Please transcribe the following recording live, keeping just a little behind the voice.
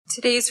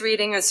Today's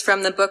reading is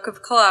from the book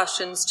of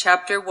Colossians,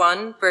 chapter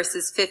 1,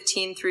 verses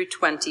 15 through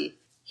 20.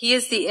 He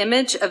is the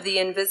image of the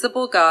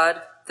invisible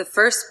God, the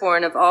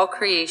firstborn of all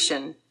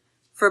creation.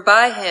 For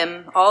by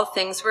him all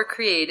things were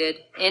created,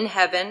 in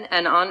heaven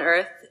and on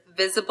earth,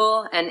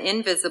 visible and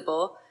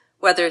invisible,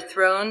 whether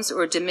thrones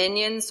or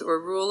dominions or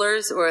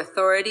rulers or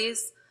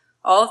authorities.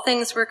 All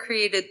things were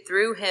created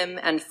through him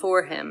and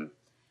for him.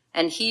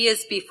 And he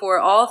is before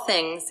all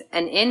things,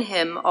 and in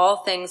him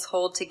all things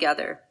hold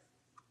together.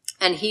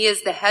 And he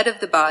is the head of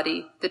the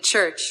body, the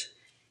church.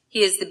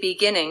 He is the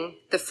beginning,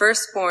 the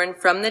firstborn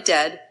from the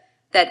dead,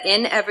 that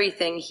in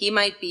everything he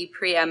might be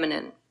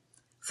preeminent.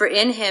 For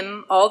in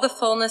him all the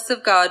fullness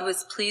of God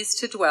was pleased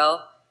to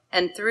dwell,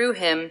 and through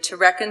him to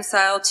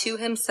reconcile to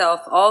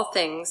himself all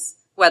things,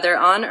 whether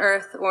on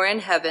earth or in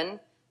heaven,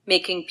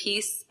 making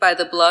peace by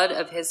the blood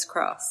of his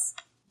cross.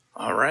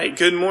 All right,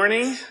 good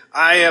morning.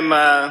 I'm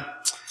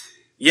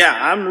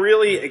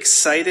really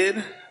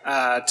excited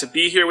to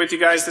be here with you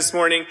guys this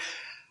morning.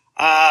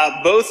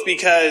 Both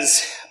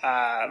because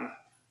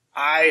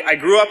I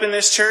grew up in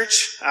this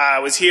church. I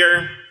was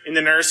here in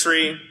the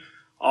nursery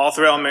all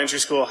through elementary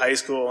school, high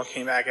school,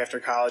 came back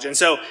after college. And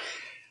so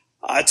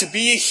to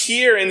be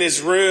here in this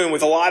room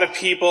with a lot of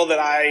people that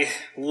I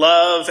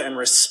love and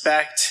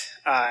respect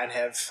and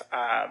have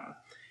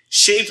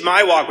shaped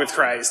my walk with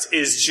Christ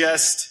is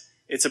just,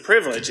 it's a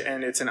privilege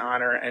and it's an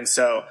honor. And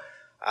so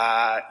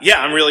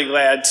I'm really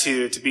glad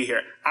to be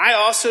here. I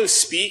also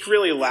speak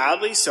really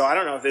loudly, so I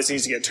don't know if this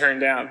needs to get turned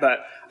down,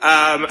 but,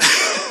 I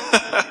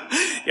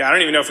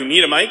don't even know if we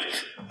need a mic.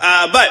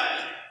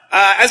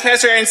 As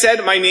Pastor Aaron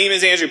said, my name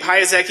is Andrew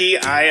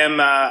Piasecki. I am,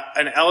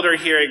 an elder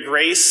here at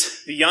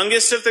Grace, the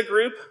youngest of the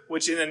group,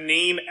 which in the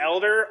name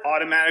elder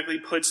automatically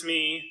puts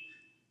me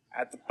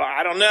at the,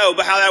 I don't know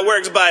how that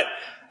works, but,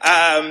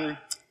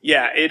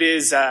 it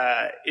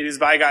is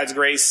by God's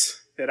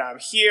grace that I'm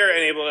here and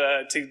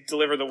able to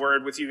deliver the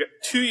word with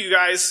you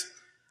guys.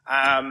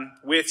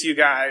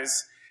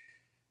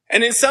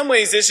 And in some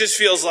ways, this just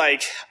feels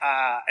like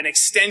an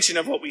extension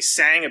of what we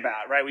sang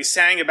about, right? We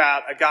sang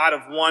about a God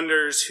of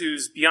wonders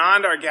who's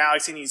beyond our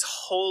galaxy, and he's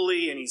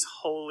holy, and he's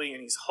holy,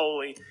 and he's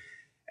holy.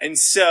 And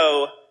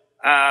so,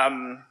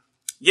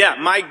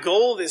 my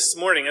goal this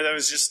morning, as I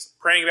was just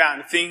praying about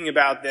and thinking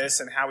about this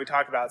and how we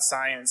talk about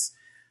science,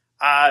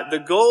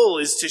 the goal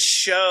is to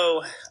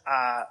show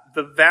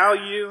the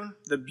value,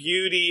 the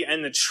beauty,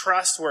 and the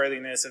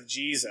trustworthiness of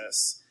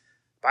Jesus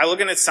by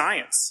looking at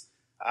science,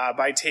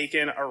 by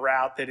taking a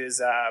route that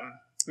is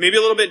maybe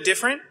a little bit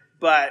different,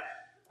 but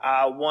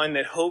one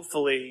that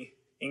hopefully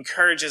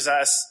encourages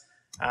us.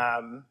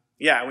 And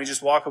we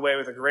just walk away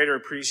with a greater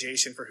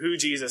appreciation for who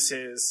Jesus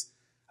is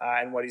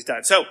and what he's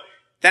done. So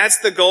that's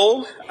the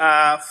goal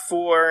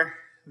for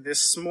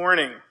this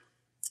morning.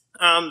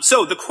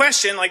 So the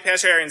question, like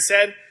Pastor Aaron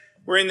said,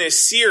 we're in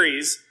this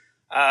series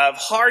of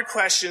hard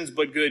questions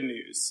but good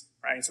news,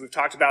 right? So we've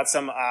talked about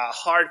some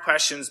hard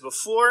questions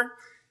before,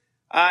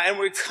 and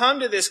we've come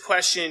to this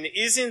question,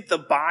 isn't the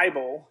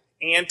Bible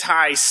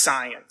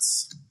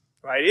anti-science,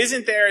 right?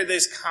 Isn't there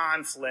this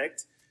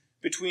conflict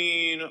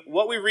between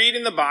what we read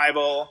in the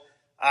Bible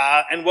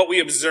and what we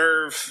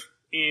observe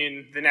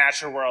in the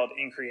natural world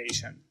in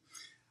creation?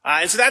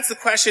 And so that's the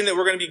question that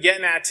we're going to be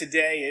getting at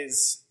today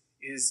is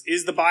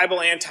the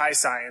Bible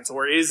anti-science,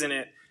 or isn't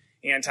it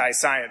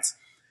anti-science?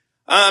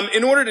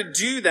 In order to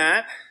do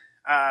that,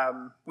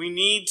 we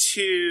need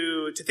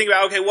to think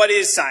about, okay, what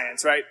is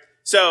science, right?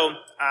 So,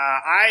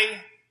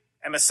 I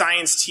am a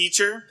science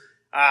teacher.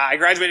 I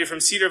graduated from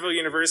Cedarville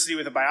University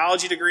with a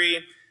biology degree,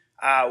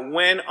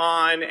 went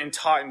on and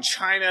taught in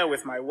China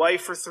with my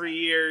wife for 3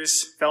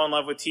 years, fell in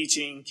love with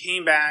teaching,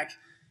 came back,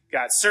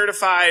 got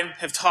certified,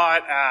 have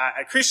taught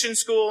at Christian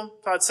school,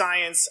 taught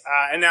science,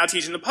 and now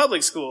teach in the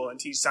public school and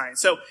teach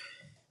science. So,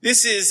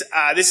 this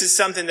is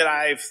something that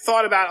I've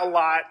thought about a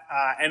lot,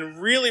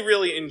 and really,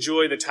 really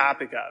enjoy the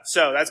topic of.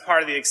 So that's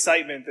part of the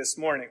excitement this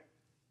morning.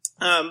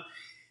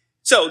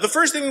 So the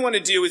first thing we want to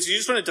do is we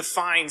just want to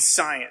define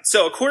science.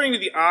 So according to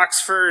the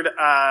Oxford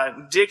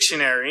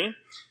Dictionary,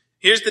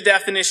 here's the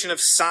definition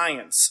of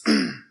science.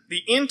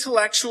 The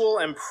intellectual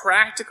and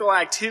practical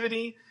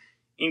activity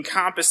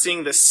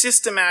encompassing the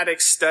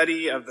systematic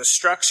study of the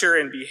structure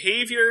and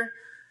behavior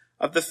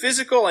of the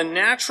physical and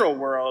natural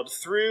world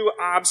through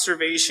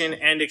observation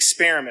and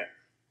experiment.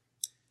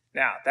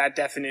 Now, that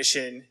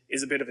definition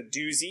is a bit of a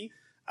doozy.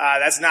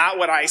 That's not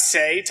what I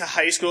say to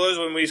high schoolers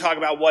when we talk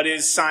about what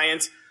is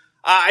science.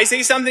 I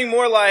say something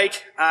more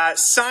like,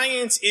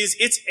 science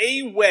it's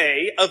a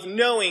way of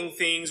knowing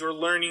things or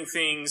learning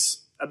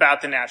things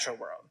about the natural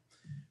world,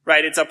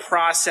 right? It's a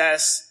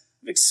process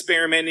of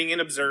experimenting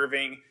and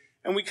observing,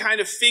 and we kind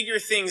of figure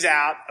things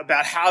out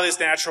about how this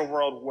natural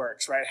world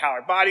works, right? How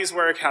our bodies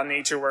work, how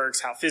nature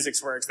works, how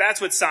physics works. That's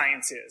what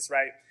science is,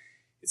 right?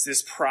 It's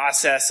this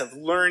process of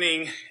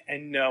learning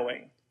and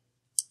knowing.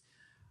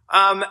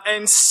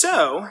 And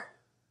so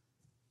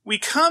we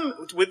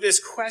come with this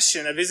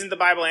question of, isn't the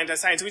Bible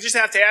anti-science? We just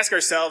have to ask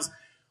ourselves,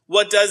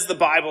 what does the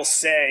Bible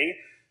say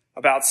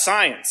about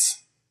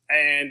science?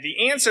 And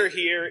the answer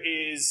here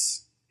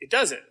is, it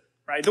doesn't,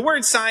 right? The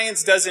word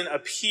science doesn't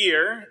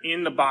appear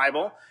in the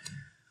Bible.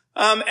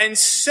 And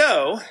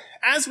so,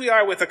 as we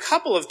are with a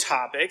couple of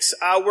topics,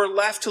 we're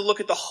left to look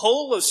at the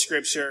whole of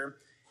Scripture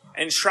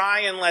and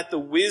try and let the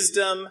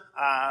wisdom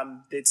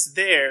that's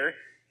there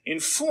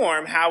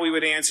inform how we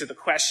would answer the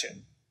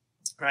question,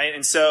 right?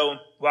 And so,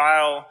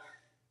 while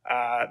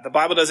the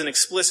Bible doesn't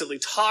explicitly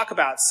talk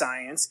about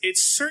science, it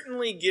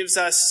certainly gives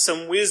us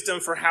some wisdom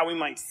for how we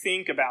might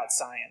think about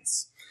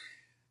science.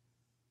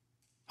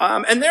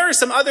 And there are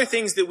some other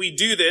things that we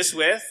do this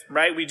with,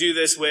 right? We do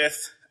this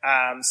with,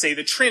 say,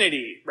 the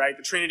Trinity, right?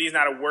 The Trinity is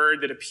not a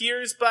word that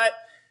appears, but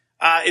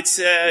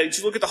if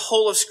you look at the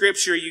whole of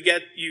Scripture,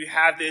 you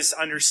have this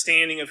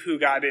understanding of who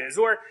God is.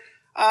 Or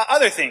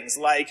other things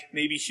like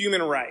maybe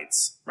human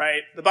rights,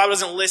 right? The Bible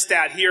doesn't list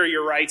out here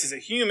your rights as a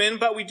human,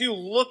 but we do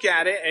look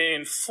at it and it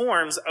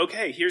informs,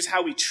 okay, here's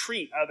how we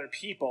treat other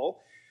people.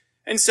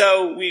 And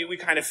so we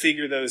kind of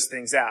figure those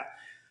things out.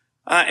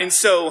 And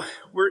so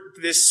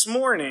this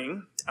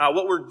morning,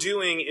 what we're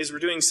doing is we're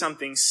doing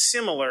something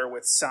similar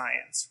with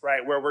science,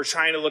 right? Where we're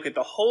trying to look at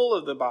the whole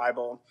of the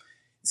Bible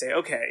and say,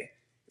 okay,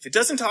 if it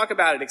doesn't talk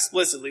about it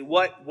explicitly,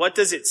 what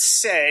does it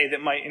say that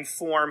might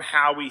inform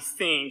how we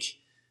think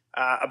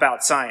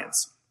about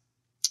science?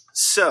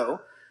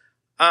 So,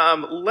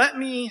 let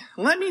me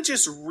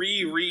just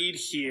reread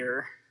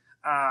here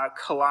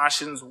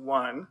Colossians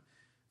 1,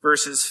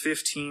 verses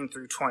 15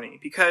 through 20,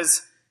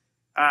 because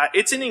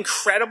it's an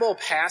incredible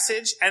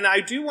passage, and I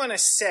do want to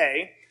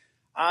say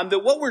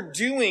that what we're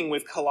doing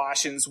with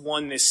Colossians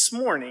 1 this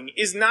morning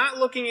is not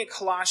looking at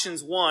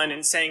Colossians 1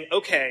 and saying,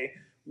 okay,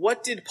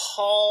 what did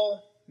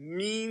Paul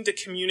mean to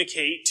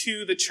communicate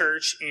to the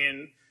church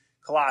in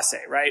Colossae,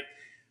 right?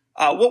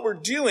 What we're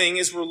doing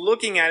is we're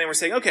looking at it and we're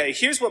saying, okay,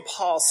 here's what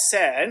Paul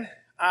said,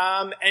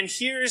 and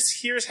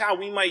here's how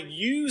we might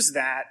use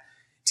that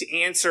to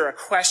answer a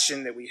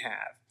question that we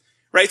have,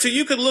 right? So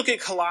you could look at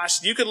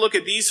Colossians, you could look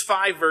at these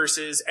 5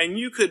 verses, and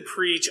you could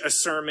preach a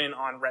sermon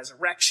on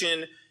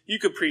resurrection, you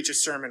could preach a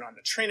sermon on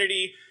the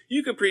Trinity,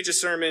 you could preach a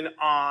sermon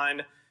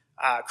on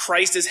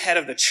Christ as head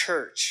of the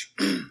church.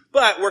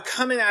 But we're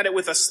coming at it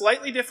with a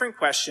slightly different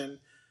question,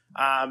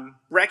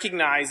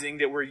 recognizing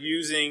that we're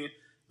using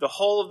the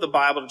whole of the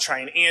Bible to try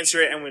and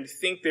answer it, and we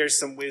think there's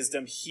some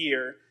wisdom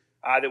here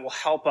that will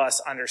help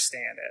us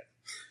understand it.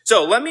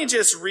 So let me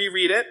just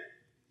reread it,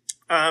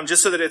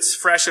 just so that it's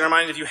fresh in our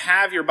mind. If you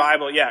have your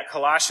Bible,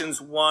 Colossians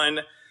 1,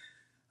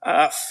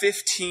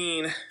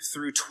 15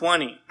 through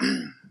 20.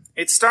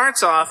 It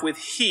starts off with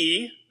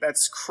He,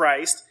 that's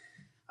Christ,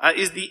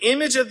 is the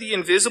image of the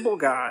invisible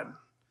God,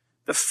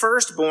 the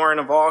firstborn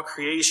of all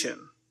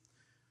creation.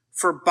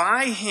 For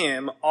by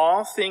Him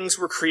all things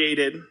were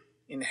created,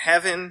 in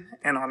heaven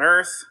and on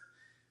earth,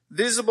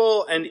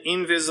 visible and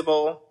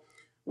invisible,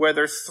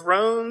 whether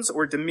thrones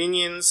or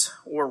dominions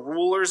or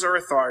rulers or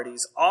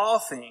authorities, all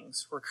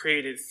things were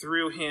created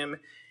through Him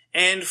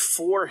and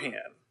for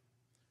Him.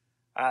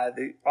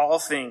 All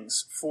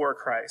things for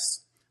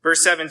Christ.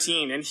 Verse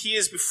 17, and He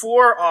is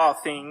before all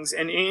things,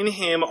 and in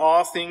Him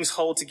all things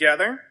hold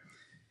together.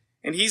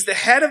 And He's the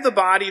head of the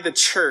body, the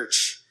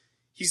church.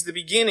 He's the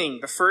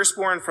beginning, the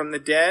firstborn from the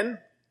dead,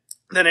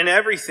 that in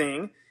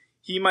everything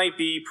He might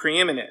be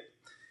preeminent.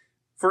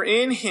 For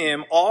in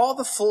Him all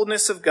the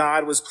fullness of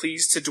God was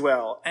pleased to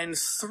dwell, and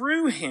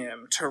through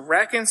Him to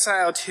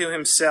reconcile to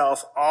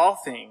Himself all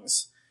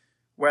things,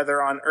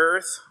 whether on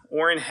earth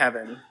or in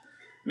heaven,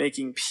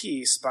 making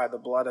peace by the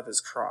blood of His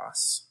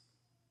cross.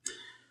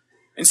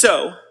 And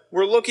so,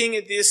 we're looking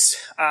at these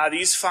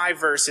 5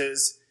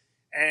 verses,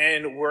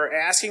 and we're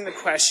asking the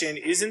question,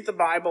 isn't the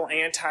Bible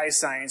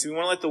anti-science? We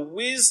want to let the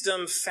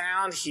wisdom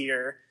found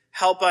here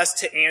help us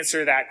to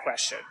answer that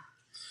question.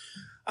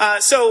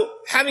 So,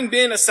 having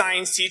been a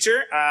science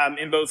teacher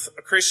in both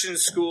a Christian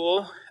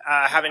school,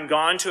 having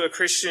gone to a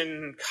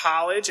Christian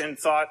college and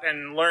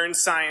learned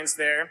science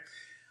there,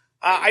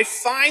 I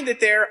find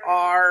that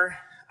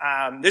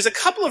there's a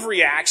couple of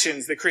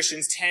reactions that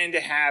Christians tend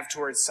to have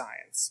towards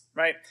science,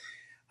 right?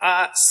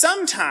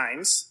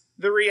 Sometimes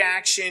the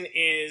reaction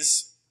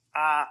is,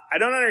 I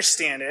don't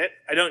understand it,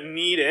 I don't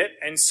need it,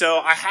 and so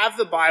I have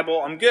the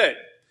Bible, I'm good.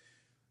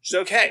 Which is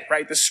okay,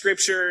 right? The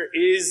Scripture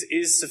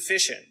is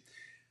sufficient.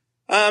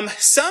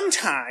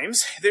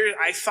 Sometimes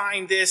I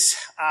find this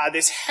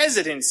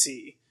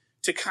hesitancy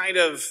to kind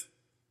of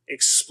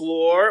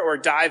explore or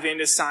dive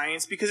into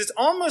science because it's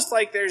almost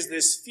like there's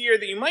this fear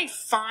that you might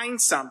find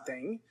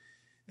something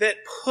that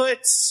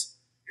puts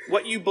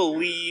what you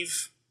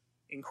believe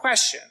in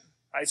question.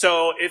 Right?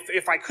 So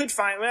if I could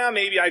find, well,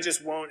 maybe I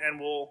just won't, and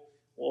we'll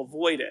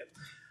avoid it.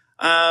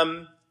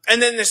 And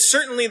then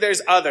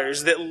there's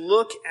others that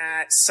look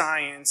at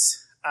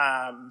science,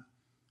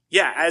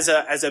 as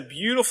a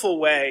beautiful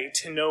way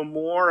to know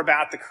more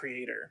about the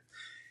Creator.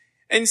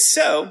 And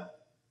so,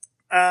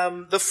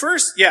 the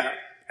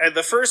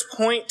first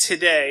point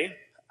today,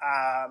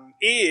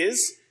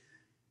 is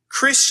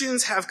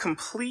Christians have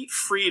complete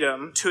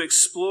freedom to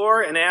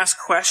explore and ask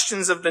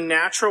questions of the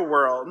natural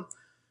world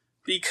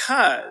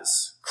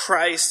because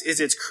Christ is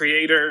its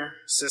creator,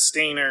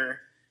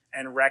 sustainer,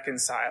 and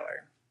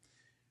reconciler.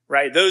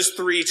 right? Those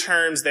three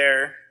terms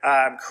there,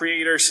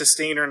 creator,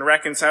 sustainer, and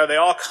reconciler, they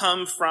all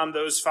come from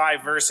those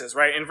 5 verses,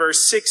 right? In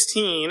verse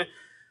 16,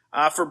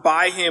 for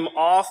by him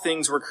all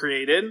things were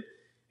created.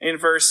 In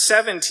verse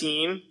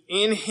 17,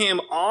 in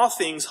him all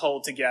things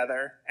hold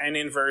together. And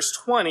in verse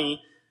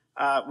 20,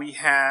 we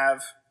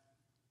have,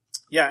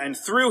 and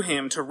through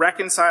him to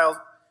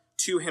reconcile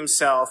to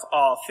himself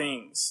all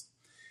things.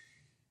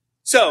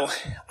 So,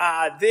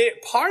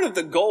 part of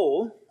the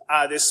goal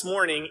this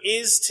morning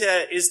is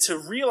to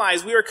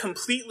realize we are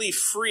completely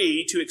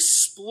free to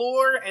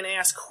explore and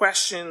ask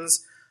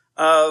questions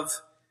of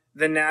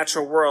the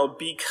natural world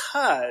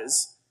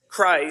because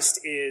Christ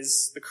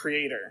is the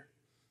creator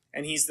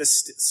and he's the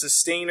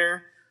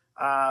sustainer,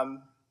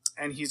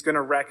 and he's going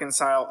to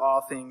reconcile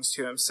all things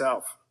to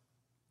himself.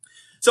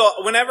 So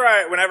whenever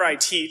I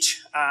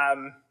teach,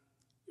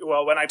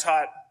 when I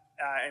taught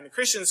in the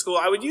Christian school,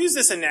 I would use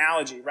this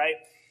analogy, right?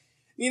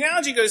 The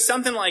analogy goes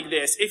something like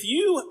this. If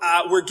you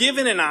were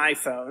given an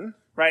iPhone,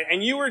 right,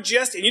 and you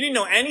didn't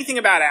know anything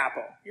about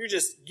Apple, you're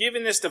just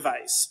given this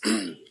device.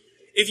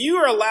 If you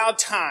were allowed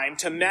time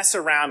to mess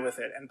around with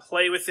it and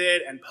play with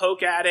it and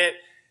poke at it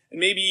and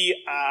maybe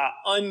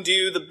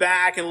undo the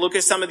back and look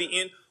at some of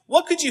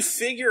what could you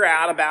figure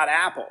out about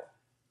Apple,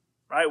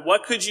 right?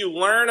 What could you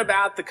learn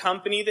about the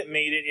company that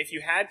made it if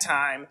you had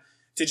time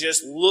to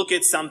just look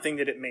at something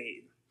that it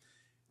made?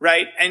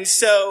 Right? And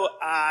so,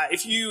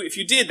 if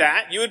you did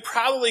that, you would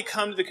probably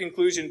come to the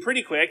conclusion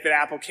pretty quick that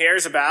Apple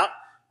cares about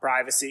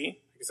privacy,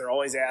 because they're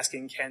always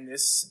asking, can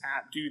this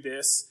app do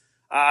this?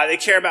 They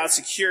care about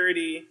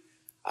security.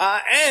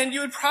 And you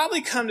would probably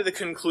come to the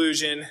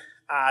conclusion,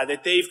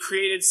 that they've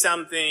created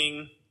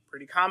something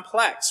pretty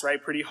complex,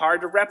 right? Pretty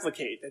hard to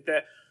replicate.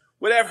 That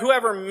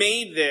whoever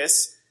made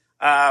this,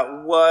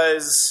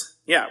 was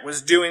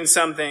doing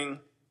something,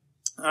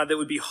 that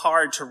would be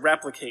hard to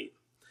replicate.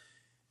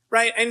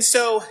 Right, and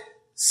so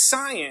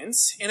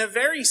science, in a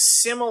very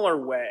similar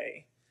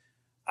way,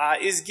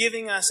 is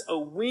giving us a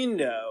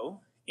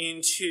window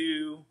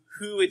into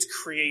who its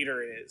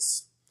creator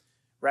is,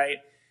 right?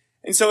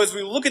 And so as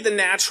we look at the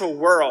natural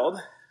world,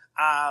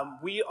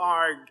 we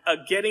are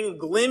getting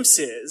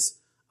glimpses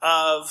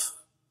of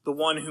the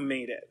one who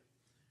made it,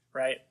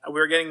 right?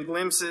 We're getting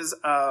glimpses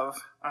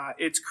of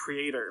its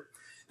creator.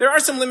 There are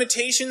some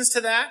limitations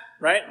to that,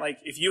 right? Like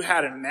if you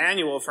had a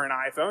manual for an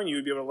iPhone, you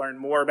would be able to learn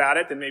more about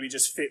it than maybe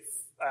just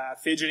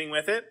fidgeting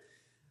with it.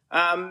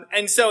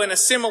 And so in a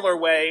similar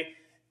way,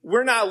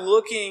 we're not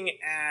looking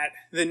at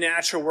the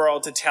natural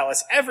world to tell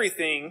us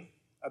everything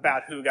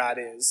about who God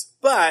is,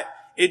 but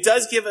it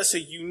does give us a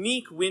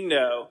unique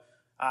window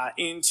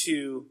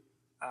into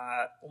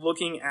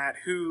looking at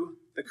who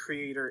the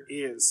Creator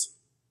is.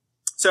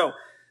 So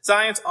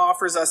science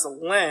offers us a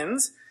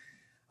lens.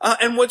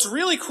 And what's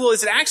really cool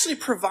is it actually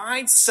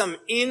provides some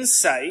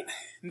insight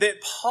that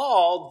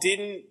Paul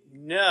didn't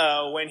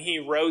know when he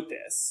wrote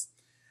this.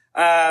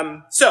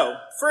 So,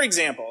 for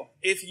example,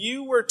 if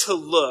you were to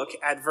look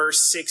at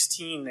verse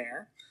 16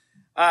 there,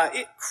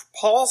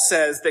 Paul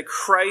says that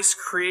Christ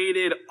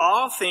created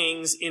all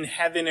things in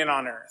heaven and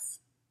on earth.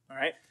 All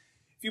right?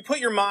 If you put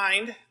your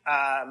mind,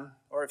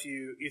 or if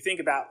you think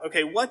about,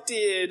 okay, what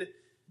did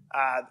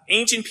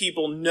ancient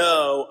people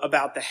know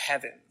about the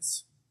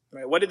heavens?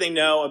 Right? What did they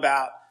know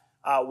about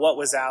what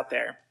was out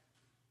there?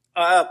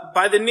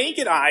 By the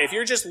naked eye, if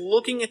you're just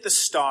looking at the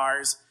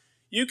stars,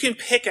 you can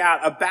pick out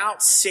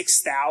about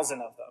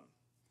 6,000 of them.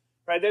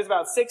 Right? There's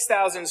about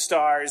 6,000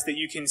 stars that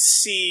you can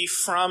see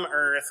from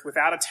Earth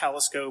without a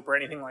telescope or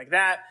anything like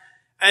that.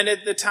 And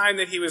at the time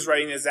that he was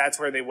writing this, that's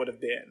where they would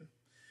have been.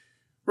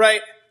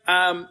 Right?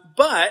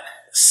 But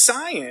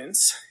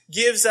science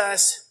gives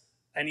us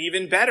an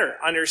even better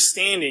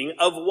understanding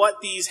of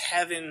what these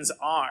heavens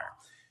are.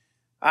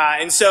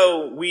 And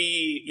so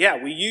we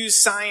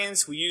use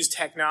science, we use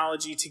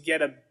technology to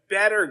get a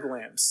better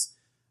glimpse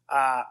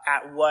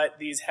at what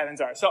these heavens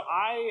are. So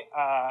I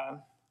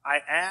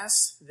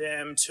asked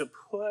them to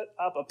put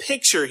up a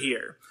picture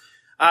here.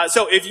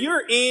 So if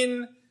you're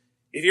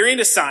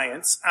into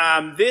science,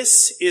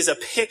 this is a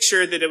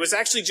picture that it was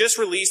actually just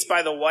released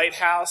by the White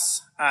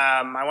House,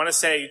 I want to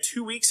say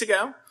 2 weeks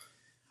ago.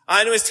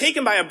 And it was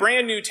taken by a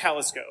brand new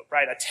telescope,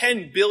 right? A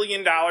 $10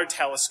 billion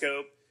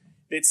telescope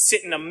that's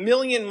sitting 1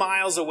 million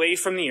miles away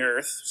from the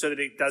Earth so that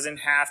it doesn't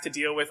have to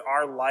deal with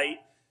our light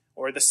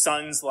or the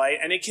sun's light.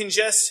 And it can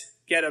just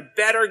get a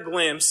better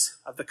glimpse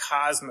of the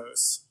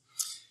cosmos.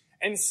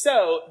 And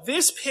so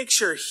this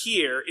picture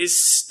here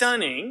is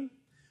stunning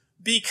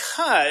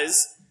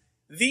because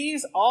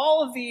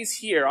all of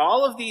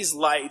these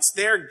lights,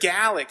 they're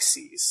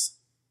galaxies.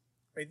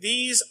 Right?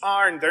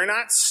 They're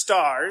not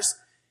stars.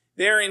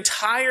 They're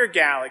entire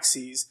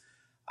galaxies.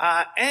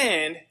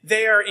 And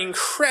they are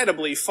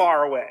incredibly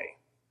far away.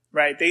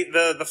 Right?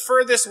 The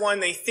furthest one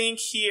they think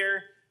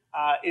here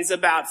is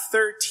about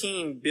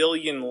 13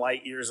 billion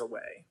light years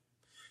away.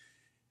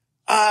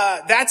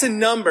 That's a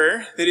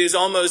number that is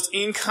almost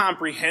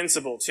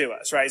incomprehensible to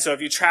us, right? So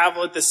if you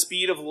travel at the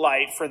speed of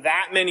light for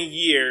that many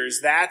years,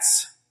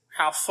 that's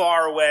how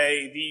far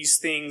away these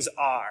things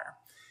are,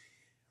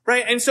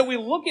 right? And so we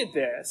look at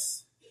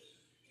this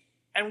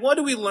And what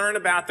do we learn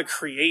about the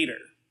Creator,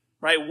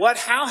 right?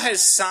 How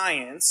has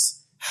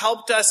science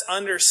helped us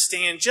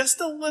understand just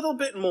a little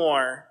bit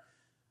more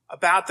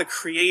about the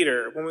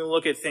Creator when we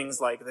look at things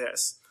like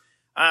this?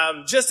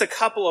 Just a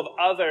couple of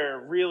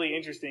other really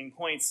interesting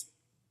points.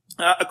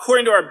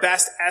 According to our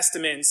best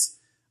estimates,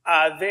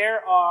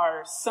 there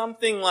are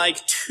something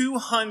like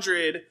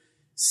 200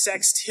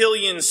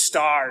 sextillion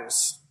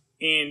stars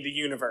in the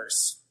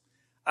universe.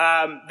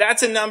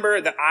 That's a number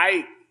that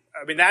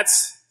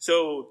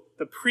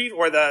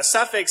the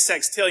suffix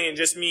sextillion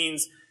just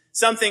means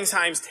something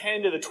times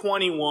 10 to the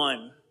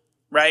 21,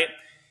 right?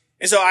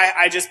 And so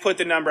I just put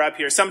the number up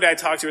here. Somebody I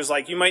talked to was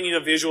like, you might need a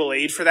visual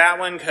aid for that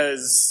one,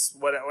 because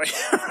what?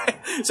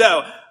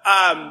 So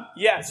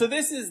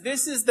this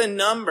is the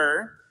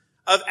number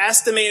of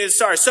estimated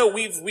stars. So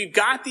we've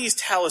got these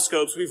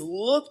telescopes. We've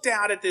looked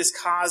out at this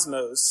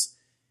cosmos,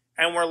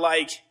 and we're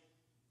like,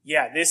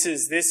 yeah, this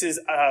is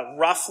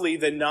roughly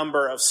the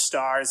number of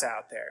stars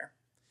out there.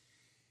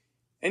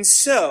 And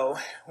so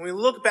when we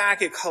look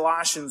back at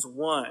Colossians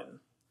 1,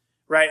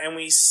 right, and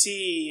we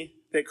see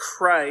that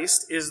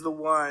Christ is the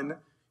one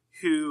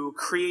who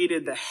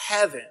created the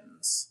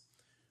heavens,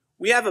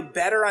 we have a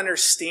better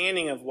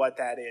understanding of what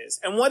that is.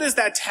 And what does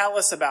that tell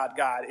us about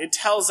God? It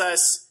tells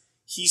us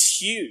he's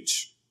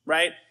huge,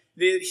 right?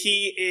 That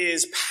he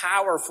is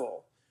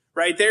powerful,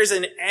 right? There's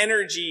an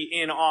energy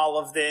in all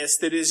of this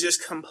that is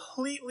just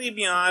completely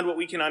beyond what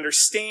we can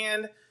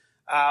understand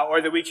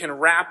or that we can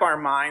wrap our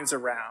minds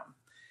around.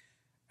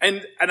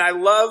 And I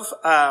love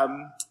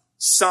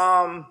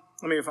Psalm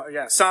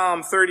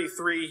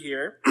 33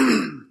 here.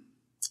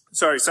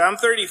 Psalm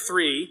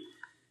 33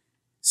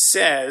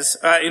 says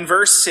in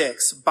verse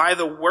 6, by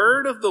the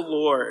word of the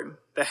Lord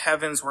the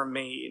heavens were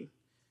made,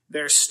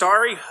 their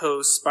starry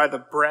hosts by the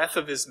breath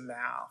of his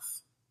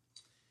mouth.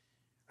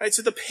 Right,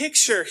 so the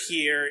picture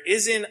here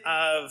isn't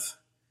of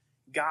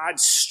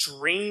God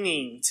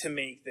straining to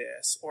make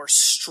this or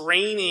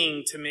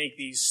straining to make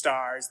these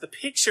stars. The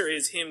picture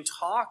is him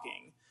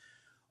talking,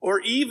 or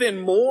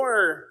even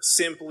more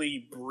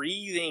simply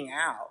breathing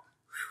out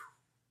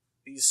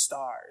these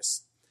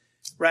stars,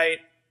 right?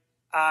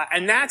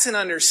 And that's an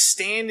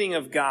understanding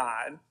of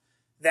God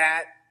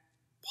that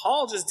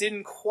Paul just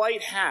didn't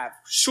quite have.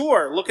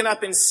 Sure, looking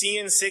up and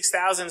seeing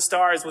 6,000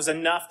 stars was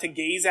enough to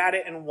gaze at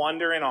it and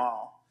wonder and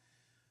awe.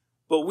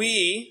 But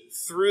we,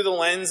 through the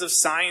lens of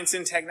science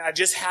and technology,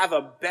 just have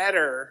a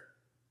better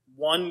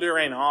wonder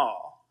and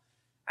awe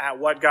at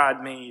what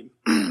God made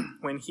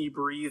when he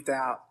breathed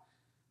out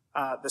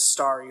the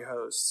starry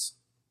hosts.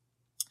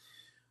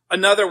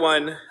 Another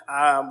one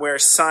where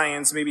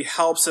science maybe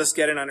helps us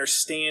get an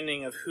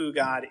understanding of who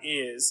God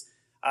is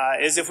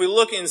if we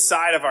look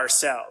inside of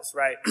ourselves,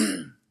 right?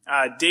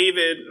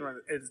 David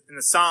in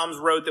the Psalms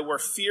wrote that we're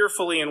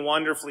fearfully and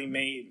wonderfully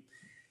made.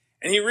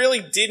 And he really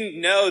didn't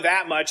know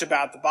that much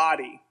about the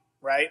body,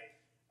 right?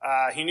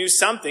 He knew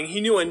something. He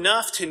knew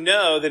enough to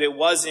know that it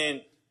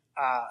wasn't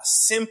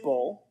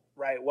simple,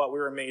 right, what we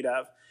were made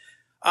of.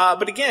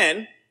 But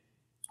again,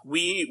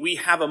 we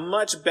have a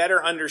much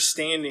better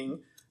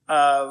understanding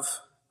of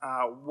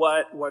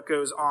what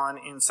goes on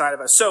inside of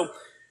us. So,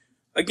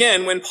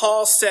 again, when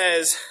Paul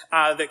says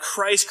that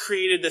Christ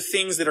created the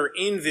things that are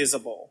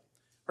invisible,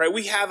 right,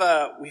 we have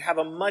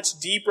a much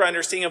deeper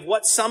understanding of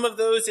what some of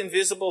those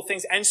invisible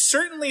things, and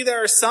certainly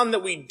there are some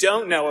that we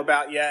don't know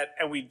about yet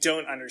and we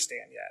don't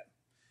understand yet.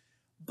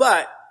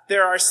 But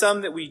there are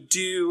some that we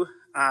do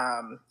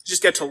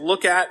just get to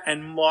look at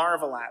and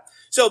marvel at.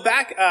 So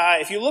back,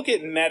 if you look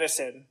at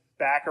medicine,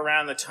 back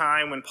around the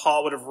time when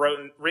Paul would have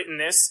written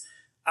this,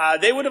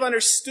 they would have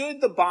understood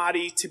the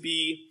body to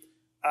be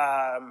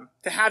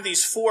to have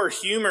these four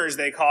humors,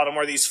 they called them,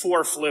 or these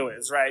four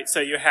fluids, right? So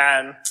you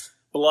had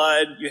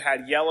blood, you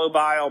had yellow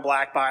bile,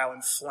 black bile,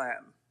 and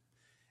phlegm.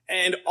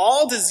 And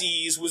all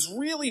disease was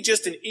really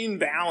just an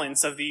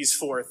imbalance of these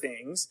four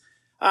things.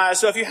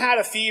 So if you had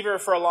a fever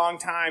for a long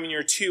time and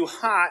you're too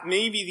hot,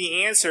 maybe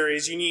the answer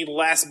is you need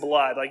less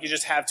blood, like you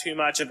just have too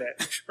much of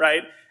it,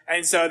 right?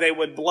 And so they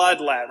would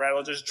bloodlet, right?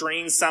 We'll just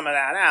drain some of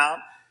that out,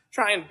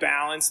 try and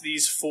balance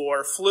these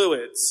four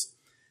fluids.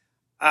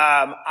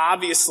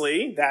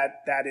 Obviously,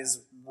 that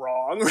is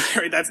wrong,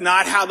 right? That's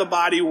not how the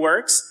body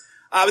works.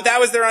 But that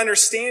was their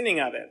understanding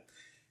of it.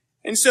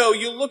 And so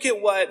you look at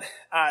what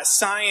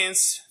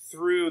science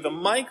through the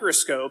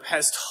microscope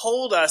has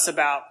told us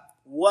about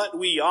what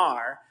we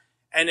are.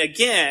 And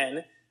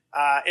again,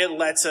 it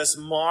lets us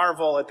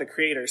marvel at the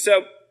Creator.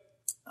 So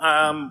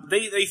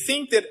they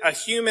think that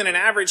an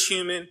average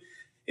human,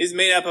 is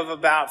made up of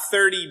about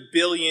 30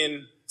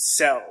 billion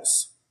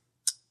cells.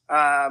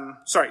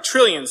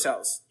 Trillion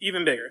cells,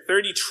 even bigger.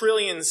 30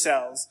 trillion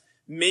cells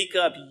make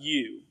up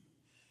you.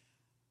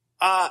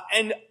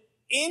 And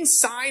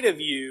inside of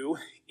you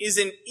is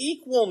an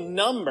equal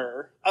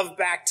number of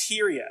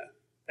bacteria.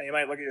 Now you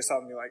might look at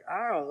yourself and be like,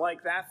 I don't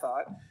like that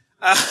thought.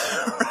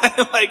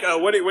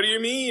 What do you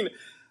mean?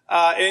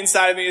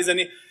 Inside of me is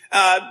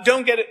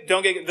don't get it.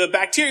 The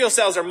bacterial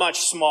cells are much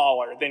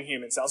smaller than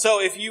human cells.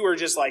 So if you were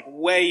just like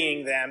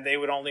weighing them, they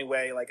would only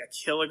weigh like a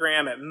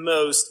kilogram at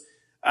most.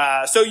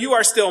 So you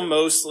are still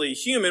mostly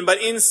human,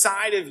 but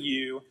inside of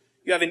you,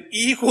 you have an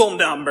equal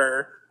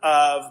number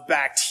of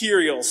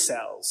bacterial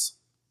cells.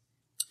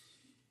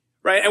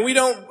 Right? And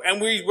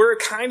we're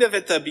kind of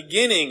at the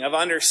beginning of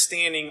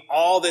understanding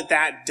all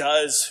that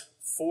does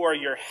for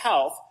your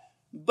health,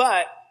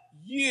 but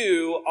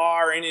you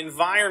are an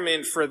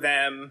environment for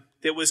them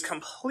that was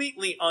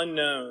completely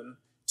unknown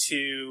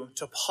to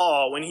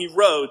Paul when he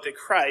wrote that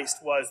Christ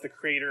was the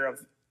creator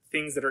of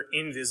things that are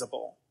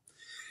invisible.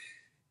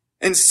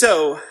 And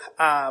so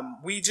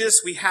we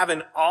have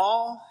an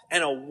awe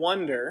and a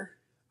wonder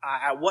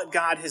at what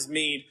God has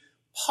made,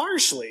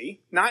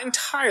 partially, not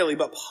entirely,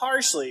 but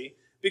partially,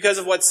 because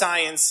of what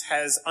science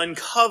has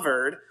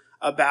uncovered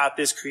about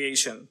this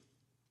creation.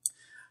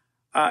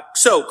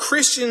 So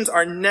Christians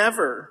are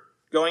never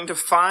going to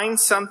find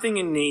something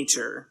in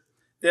nature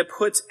that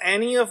puts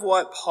any of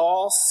what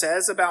Paul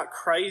says about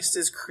Christ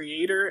as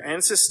creator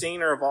and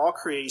sustainer of all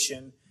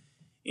creation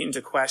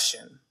into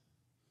question.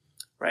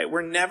 Right?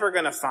 We're never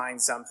going to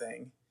find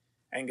something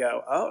and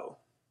go, oh,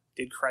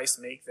 did Christ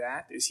make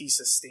that? Is he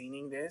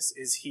sustaining this?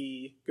 Is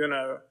he going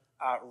to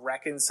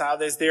reconcile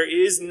this? There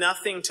is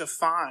nothing to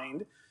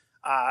find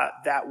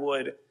that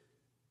would,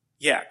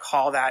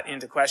 call that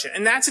into question.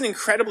 And that's an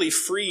incredibly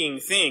freeing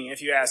thing,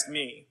 if you ask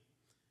me,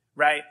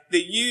 right?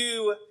 That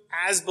you,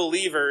 as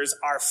believers,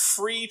 are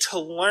free to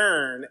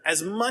learn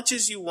as much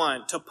as you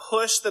want, to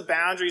push the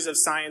boundaries of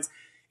science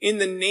in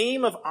the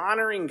name of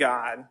honoring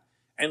God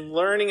and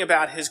learning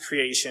about his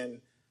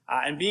creation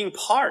and being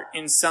part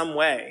in some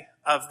way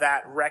of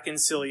that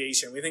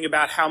reconciliation. We think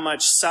about how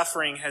much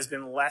suffering has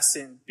been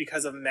lessened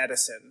because of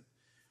medicine,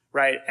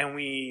 right? And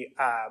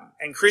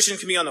and Christians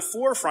can be on the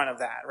forefront of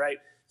that, right?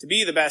 To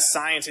be the best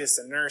scientists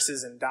and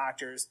nurses and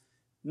doctors,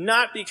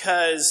 not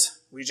because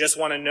we just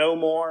want to know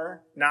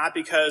more, not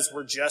because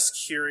we're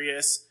just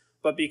curious,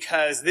 but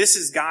because this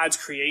is God's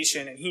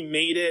creation and he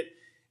made it,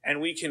 and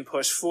we can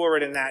push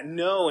forward in that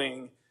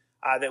knowing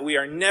that we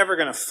are never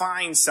going to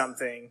find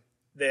something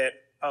that,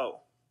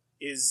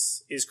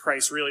 is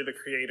Christ really the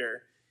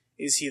creator?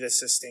 Is he the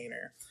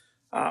sustainer?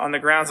 On the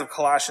grounds of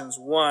Colossians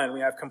 1, we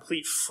have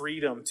complete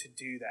freedom to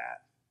do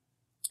that.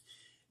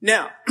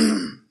 Now,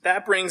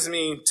 that brings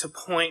me to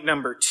point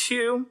number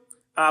 2.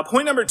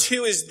 Point number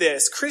 2 is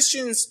this.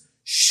 Christians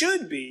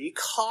should be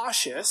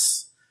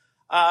cautious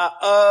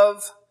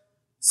of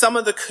some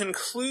of the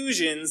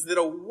conclusions that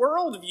a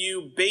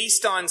worldview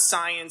based on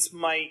science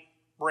might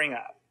bring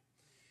up.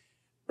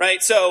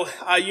 Right? So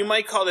you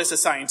might call this a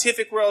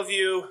scientific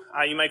worldview.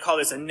 You might call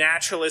this a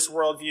naturalist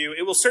worldview.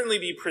 It will certainly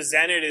be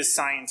presented as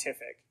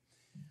scientific.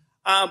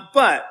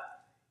 But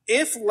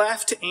if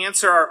left to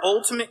answer our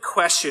ultimate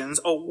questions,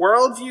 a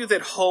worldview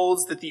that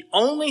holds that the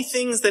only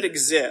things that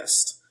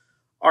exist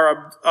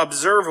are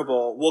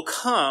observable will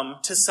come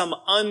to some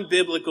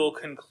unbiblical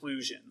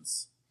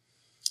conclusions.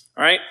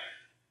 All right?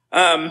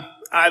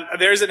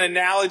 There's an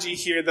analogy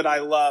here that I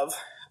love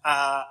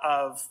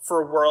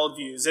for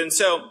worldviews. And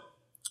so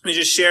let me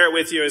just share it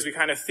with you as we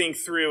kind of think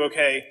through,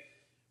 okay,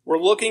 we're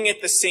looking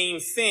at the same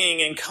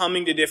thing and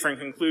coming to different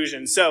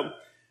conclusions. So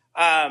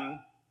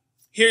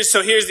here's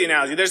the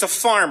analogy. There's a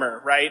farmer,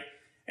 right?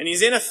 And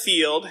he's in a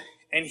field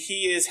and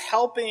he is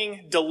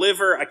helping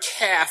deliver a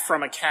calf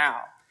from a cow.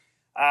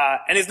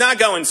 And it's not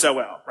going so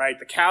well, right?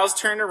 The cow's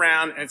turned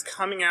around and it's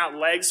coming out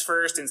legs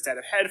first instead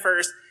of head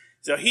first.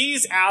 So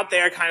he's out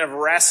there kind of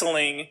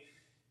wrestling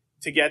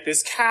to get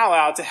this cow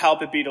out to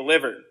help it be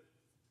delivered.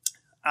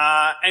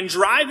 And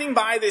driving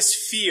by this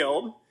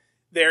field,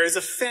 there is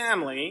a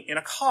family in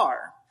a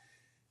car.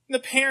 And the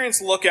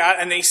parents look out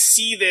and they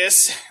see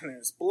this, and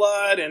there's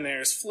blood and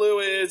there's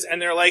fluids,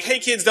 and they're like, hey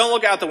kids, don't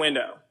look out the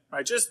window.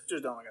 Right? Just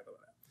don't look out the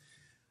window.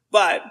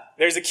 But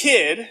there's a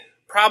kid,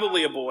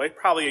 probably a boy,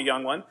 probably a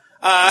young one,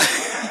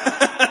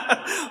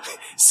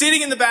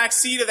 sitting in the back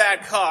seat of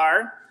that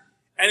car.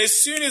 And as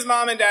soon as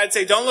mom and dad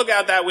say, don't look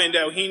out that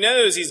window, he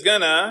knows he's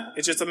gonna.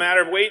 It's just a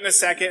matter of waiting a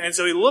second. And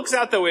so he looks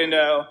out the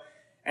window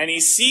and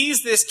he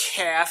sees this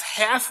calf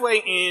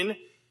halfway in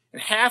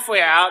and halfway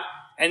out,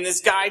 and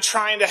this guy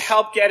trying to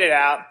help get it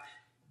out.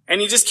 And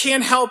he just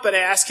can't help but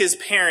ask his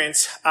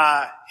parents,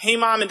 hey,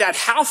 Mom and Dad,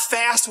 how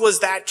fast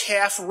was that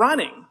calf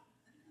running?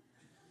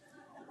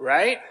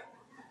 Right?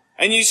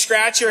 And you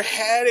scratch your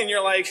head and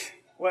you're like,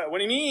 what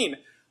do you mean?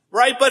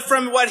 Right? But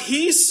from what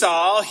he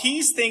saw,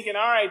 he's thinking,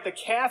 all right, the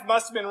calf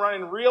must have been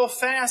running real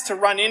fast to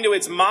run into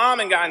its mom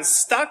and gotten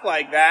stuck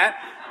like that.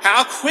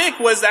 How quick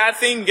was that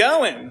thing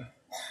going?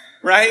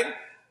 Right?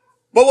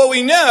 But what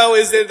we know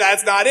is that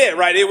that's not it,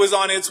 right? It was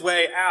on its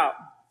way out.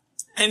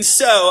 And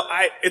so,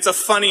 it's a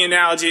funny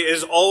analogy. It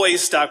has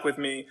always stuck with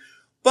me.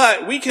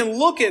 But we can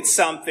look at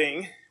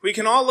something, we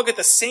can all look at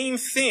the same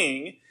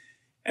thing,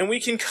 and we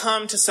can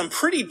come to some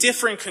pretty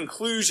different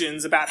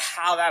conclusions about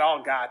how that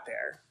all got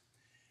there.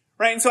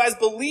 Right? And so as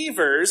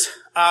believers,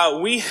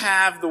 we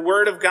have the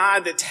Word of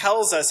God that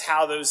tells us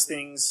how these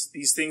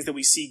things that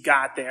we see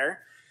got there.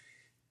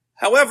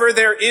 However,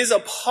 there is a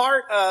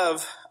part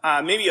of,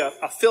 maybe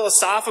a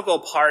philosophical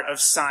part of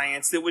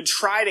science that would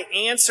try to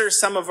answer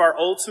some of our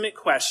ultimate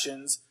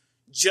questions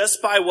just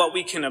by what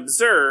we can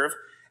observe.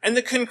 And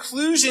the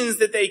conclusions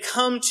that they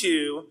come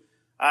to,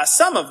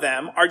 some of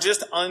them are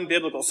just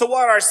unbiblical. So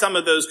what are some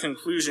of those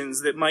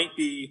conclusions that might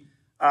be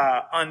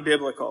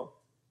unbiblical?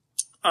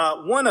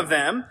 One of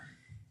them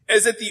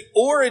is that the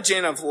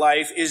origin of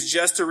life is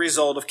just a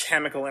result of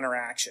chemical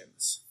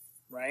interactions,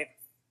 right?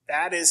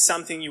 That is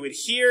something you would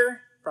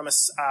hear from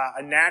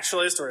a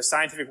naturalist or a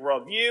scientific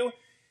worldview,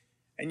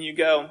 and you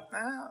go,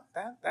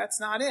 that's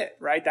not it,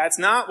 right? That's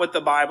not what the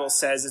Bible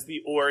says is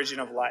the origin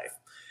of life.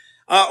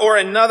 Or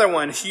another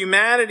one,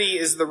 humanity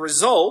is the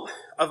result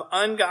of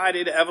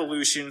unguided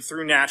evolution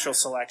through natural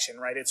selection,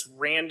 right? It's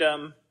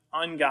random,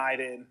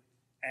 unguided,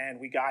 and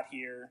we got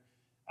here,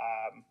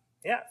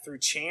 through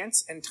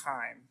chance and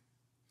time.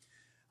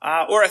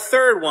 Or a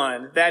third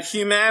one, that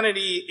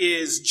humanity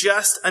is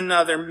just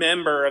another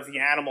member of the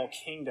animal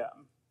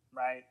kingdom,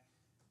 right?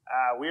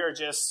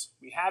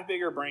 We have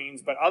bigger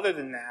brains, but other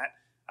than that,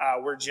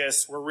 we're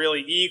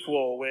really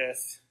equal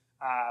with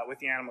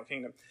the animal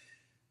kingdom.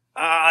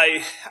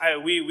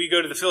 We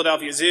go to the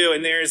Philadelphia Zoo,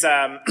 and there's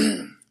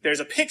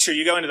a picture.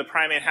 You go into the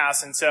primate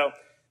house, and so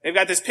they've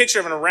got this picture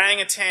of an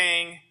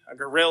orangutan, a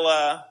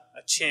gorilla,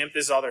 a chimp.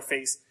 This is all their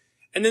face.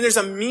 And then there's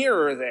a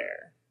mirror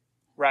there,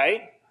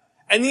 right?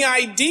 And the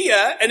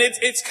idea, and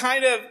it's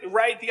kind of,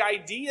 right, the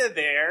idea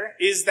there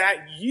is that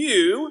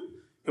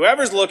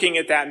whoever's looking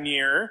at that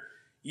mirror,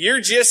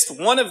 you're just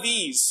one of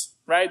these,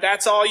 right?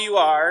 That's all you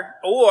are.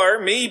 Or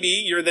maybe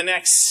you're the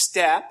next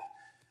step.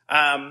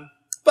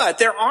 But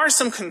there are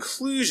some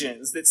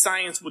conclusions that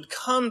science would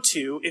come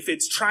to if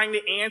it's trying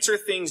to answer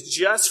things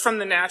just from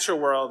the natural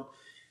world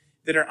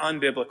that are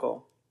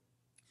unbiblical.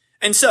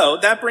 And so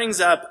that brings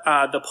up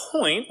the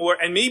point,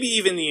 and maybe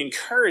even the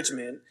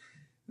encouragement,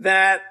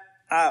 that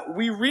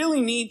we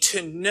really need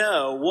to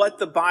know what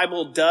the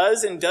Bible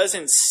does and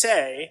doesn't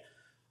say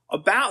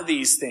about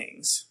these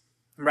things,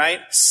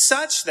 right?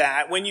 Such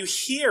that when you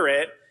hear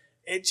it,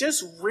 it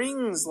just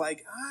rings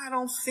like, I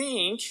don't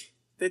think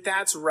that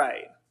that's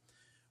right,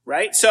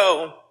 right?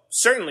 So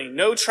certainly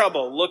no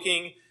trouble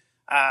looking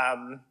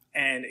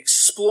and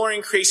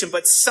exploring creation,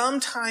 but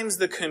sometimes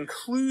the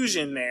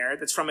conclusion there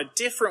that's from a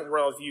different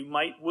worldview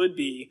would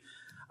be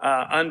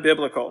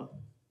unbiblical.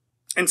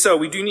 And so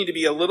we need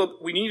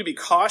to be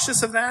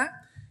cautious of that,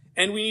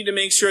 and we need to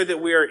make sure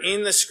that we are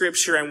in the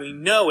scripture and we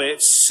know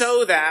it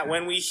so that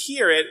when we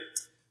hear it,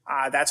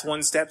 that's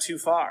one step too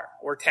far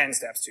or 10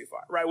 steps too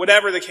far, right?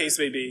 Whatever the case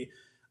may be,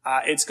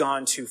 it's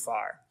gone too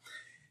far.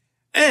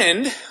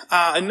 And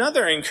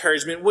another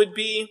encouragement would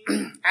be,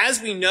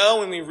 as we know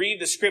when we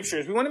read the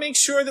scriptures, we want to make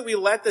sure that we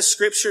let the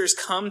scriptures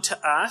come to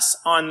us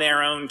on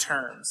their own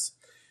terms.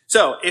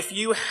 So if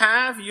you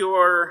have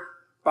your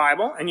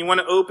Bible and you want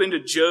to open to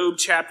Job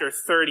chapter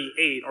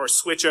 38, or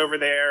switch over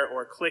there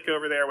or click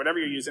over there, whatever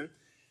you're using.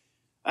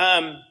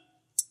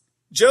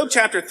 Job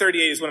chapter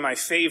 38 is one of my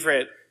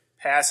favorite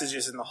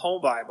passages in the whole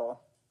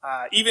Bible.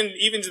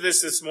 Even to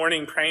this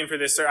morning, praying for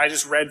this, I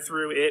just read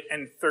through it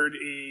and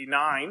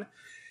 39.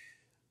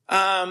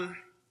 And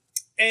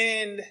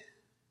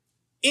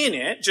in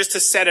it, just to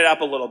set it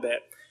up a little bit,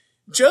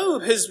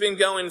 Job has been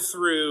going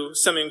through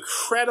some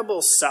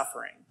incredible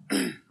suffering,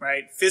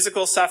 right?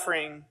 Physical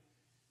suffering,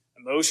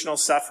 emotional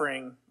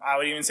suffering, I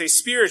would even say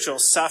spiritual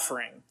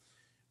suffering,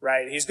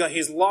 right?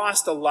 He's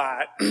lost a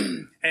lot.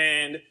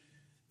 And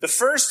the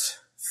first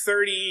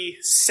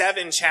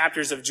 37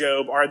 chapters of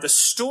Job are the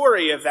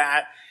story of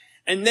that,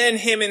 and then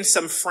him and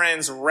some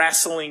friends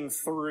wrestling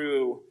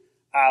through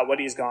what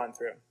he's gone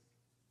through.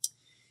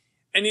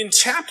 And in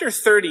chapter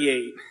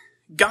 38,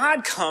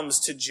 God comes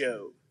to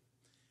Job,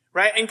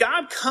 right? And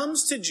God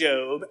comes to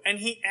Job, and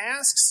he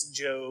asks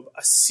Job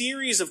a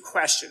series of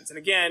questions. And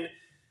again,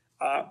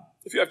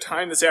 if you have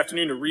time this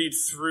afternoon to read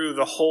through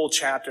the whole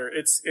chapter,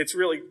 it's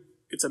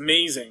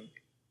amazing.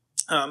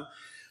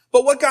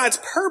 But what God's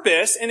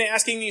purpose in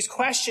asking these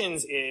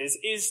questions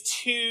is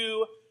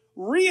to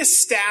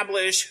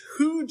reestablish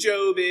who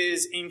Job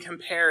is in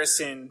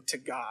comparison to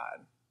God,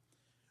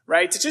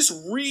 right? To just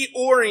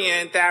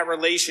reorient that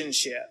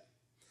relationship.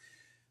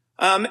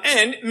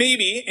 And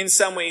maybe in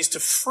some ways to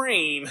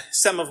frame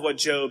some of what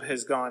Job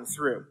has gone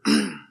through.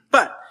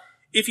 But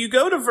if you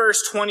go to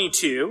verse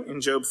 22 in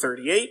Job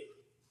 38,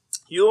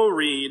 you'll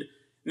read,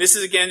 this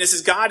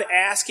is God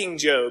asking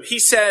Job. He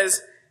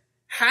says,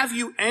 "Have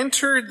you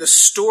entered the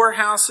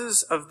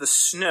storehouses of the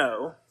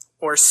snow,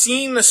 or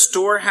seen the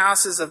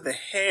storehouses of the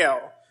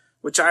hail,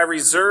 which I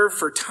reserve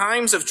for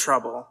times of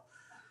trouble,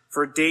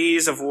 for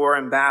days of war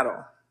and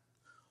battle?"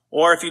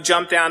 Or if you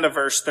jump down to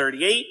verse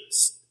 38,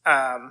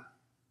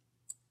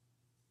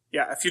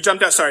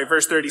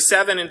 verse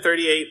 37 and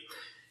 38,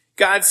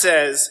 God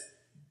says,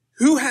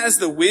 "Who has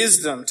the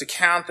wisdom to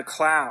count the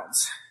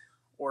clouds?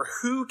 Or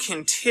who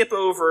can tip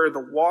over the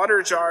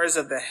water jars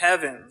of the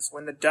heavens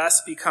when the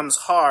dust becomes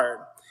hard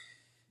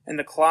and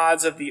the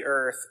clods of the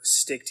earth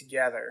stick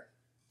together?"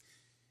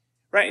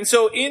 Right? And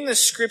so in the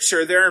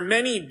scripture, there are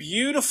many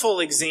beautiful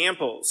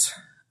examples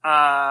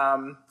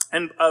and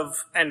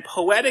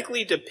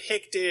poetically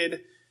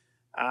depicted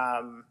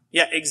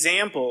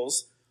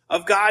examples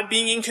of God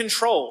being in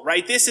control,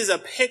 right? This is a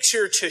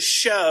picture to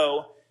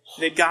show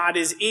that God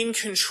is in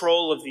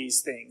control of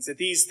these things, that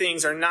these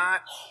things are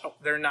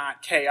they're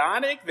not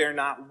chaotic, they're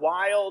not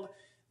wild,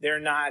 they're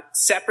not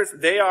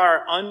separate, they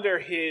are under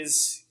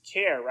his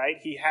care, right?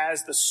 He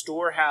has the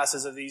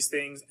storehouses of these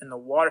things and the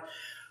water.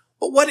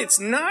 But what it's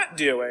not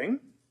doing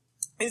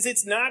is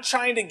it's not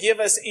trying to give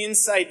us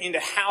insight into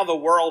how the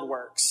world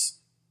works,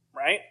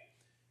 right?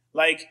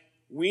 Like,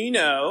 we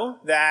know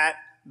that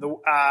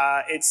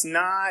it's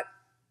not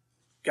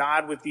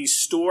God with these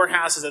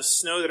storehouses of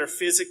snow that are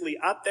physically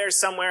up there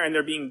somewhere and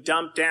they're being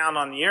dumped down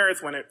on the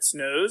earth when it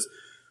snows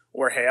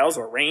or hails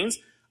or rains.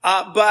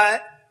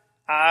 But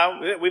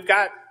we've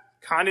got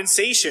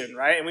condensation,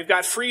 right? And we've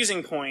got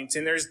freezing points,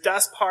 and there's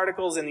dust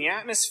particles in the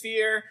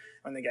atmosphere.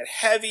 When they get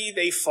heavy,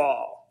 they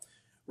fall,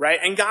 right?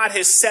 And God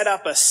has set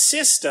up a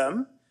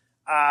system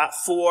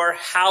for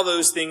how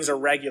those things are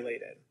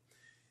regulated.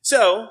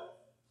 So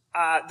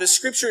the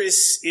scripture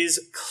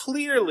is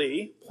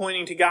clearly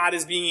pointing to God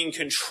as being in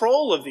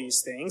control of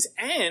these things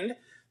and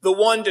the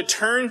one to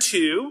turn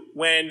to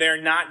when they're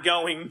not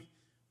going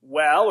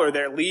well or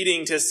they're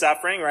leading to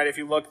suffering, right? If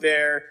you look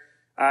there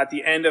at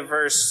the end of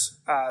verse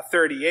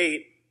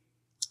 38,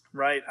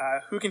 right?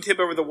 Who can tip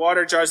over the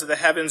water jars of the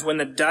heavens when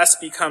the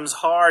dust becomes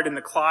hard and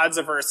the clods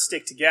of earth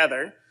stick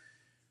together?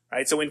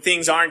 Right? So when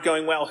things aren't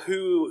going well,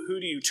 who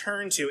do you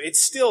turn to?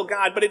 It's still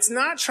God, but it's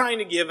not trying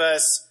to give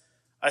us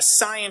a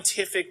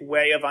scientific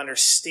way of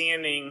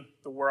understanding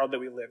the world that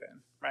we live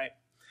in, right?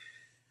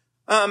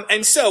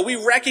 And so we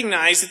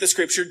recognize that the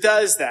scripture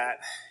does that.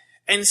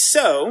 And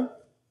so,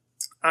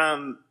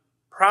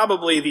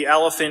 probably the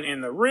elephant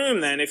in the room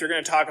then, if you're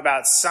going to talk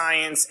about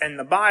science and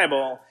the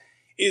Bible,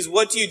 is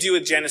what do you do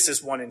with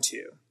Genesis 1 and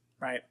 2,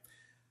 right?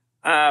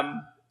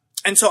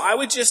 And so I'm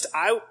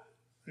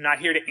not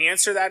here to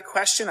answer that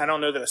question. I don't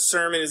know that a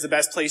sermon is the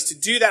best place to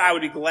do that. I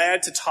would be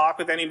glad to talk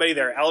with anybody.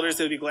 There are elders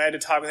that would be glad to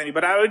talk with anybody.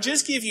 But I would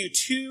just give you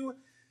two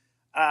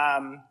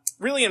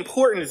really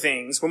important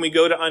things when we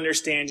go to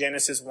understand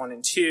Genesis 1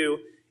 and 2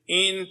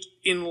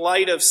 in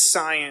light of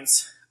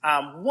science.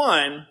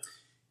 One,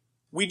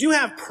 we do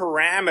have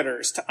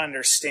parameters to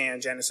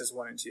understand Genesis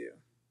 1 and 2,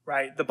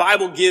 right? The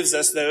Bible gives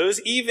us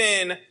those.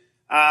 Even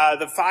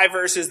the 5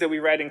 verses that we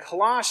read in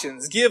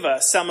Colossians give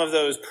us some of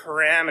those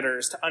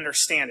parameters to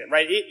understand it,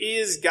 right? It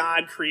is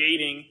God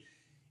creating.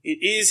 It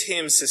is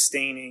him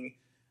sustaining.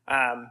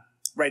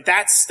 Right?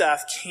 That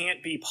stuff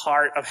can't be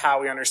part of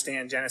how we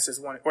understand Genesis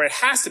 1, or it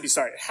has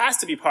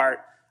to be part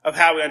of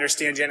how we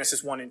understand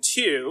Genesis 1 and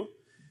 2.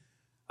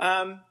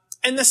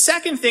 And the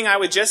second thing I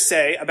would just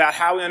say about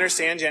how we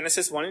understand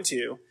Genesis 1 and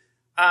 2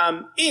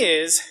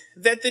 is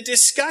that the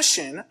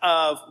discussion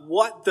of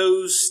what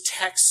those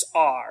texts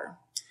are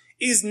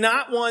is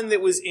not one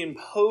that was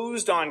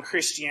imposed on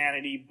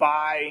Christianity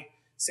by,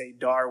 say,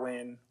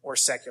 Darwin or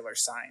secular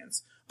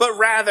science, but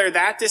rather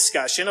that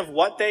discussion of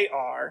what they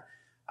are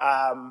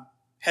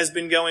has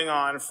been going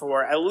on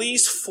for at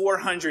least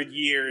 400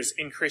 years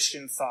in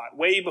Christian thought,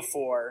 way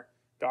before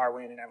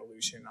Darwin and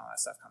evolution and all that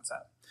stuff comes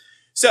up.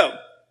 So,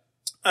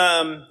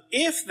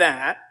 if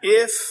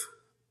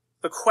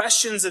the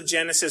questions of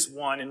Genesis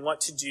 1 and what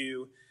to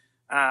do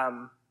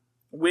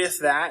with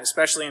that,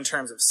 especially in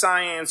terms of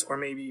science or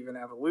maybe even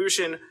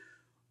evolution,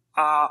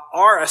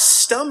 are a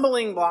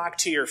stumbling block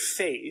to your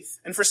faith,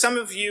 and for some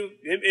of you,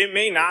 it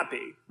may not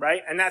be,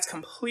 right? And that's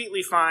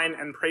completely fine,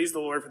 and praise the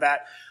Lord for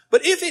that.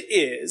 But if it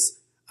is,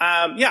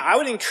 I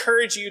would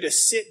encourage you to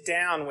sit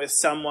down with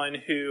someone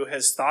who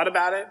has thought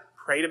about it,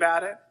 prayed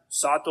about it,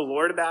 sought the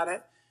Lord about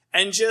it,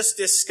 and just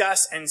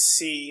discuss and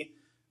see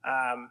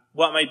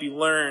what might be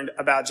learned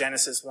about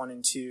Genesis 1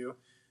 and 2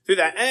 through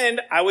that.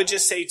 And I would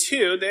just say,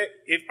 too, that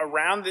if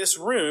around this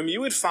room,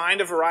 you would find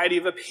a variety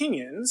of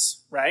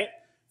opinions, right,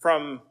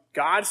 from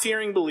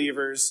God-fearing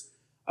believers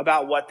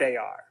about what they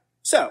are.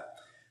 So,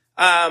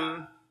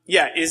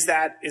 is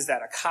that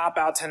a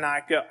cop-out to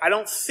not go? I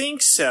don't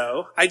think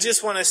so. I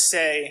just want to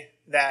say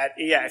that,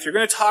 if you're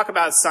going to talk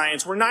about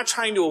science, we're not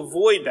trying to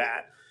avoid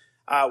that.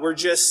 We're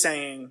just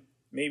saying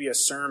maybe a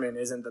sermon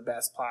isn't the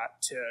best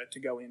plot to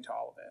go into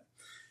all of it.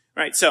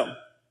 Right, so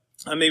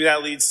maybe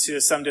that leads to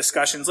some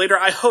discussions later.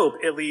 I hope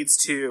it leads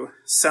to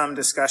some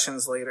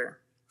discussions later.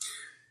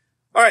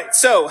 All right,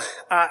 so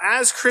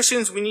as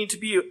Christians, we need to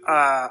be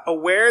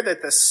aware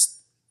that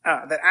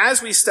that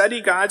as we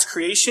study God's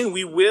creation,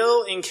 we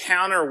will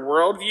encounter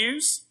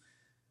worldviews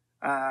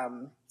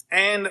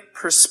and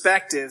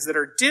perspectives that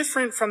are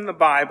different from the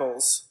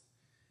Bible's.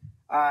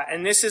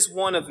 And this is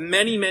one of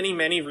many, many,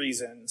 many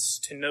reasons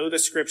to know the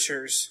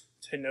scriptures,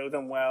 to know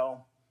them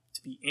well,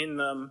 to be in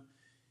them,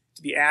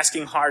 to be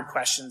asking hard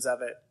questions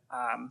of it,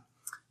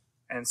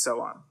 and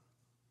so on.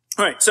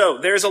 All right, so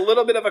there's a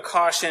little bit of a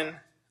caution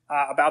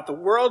about the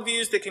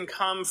worldviews that can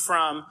come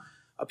from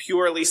a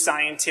purely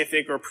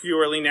scientific or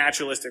purely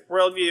naturalistic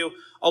worldview,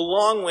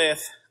 along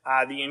with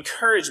the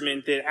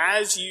encouragement that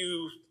as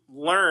you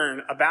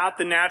learn about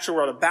the natural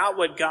world, about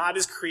what God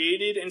has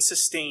created and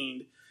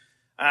sustained,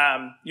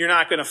 you're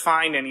not going to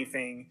find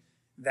anything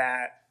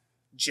that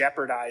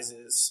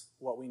jeopardizes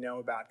what we know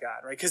about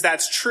God, right? Because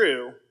that's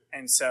true,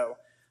 and so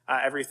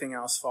everything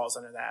else falls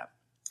under that.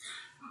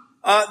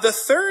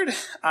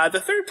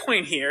 The third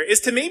point here is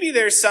to maybe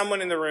there's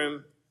someone in the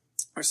room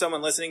or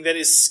someone listening that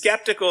is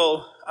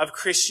skeptical of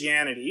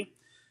Christianity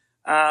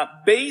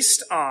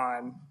based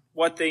on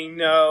what they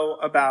know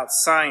about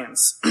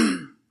science.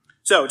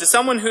 So, to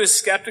someone who is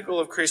skeptical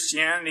of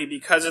Christianity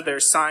because of their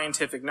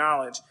scientific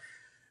knowledge,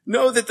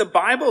 know that the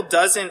Bible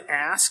doesn't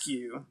ask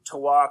you to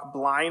walk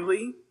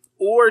blindly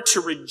or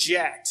to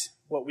reject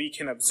what we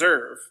can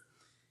observe.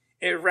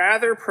 It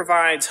rather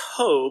provides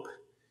hope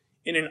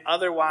in an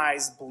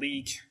otherwise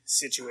bleak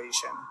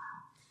situation.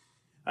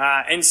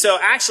 And so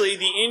actually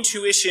the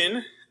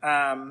intuition,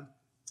 let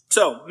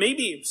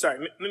me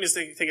just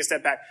take a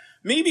step back.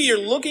 Maybe you're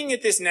looking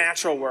at this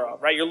natural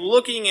world, right? You're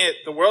looking at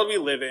the world we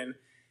live in,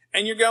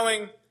 and you're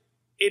going,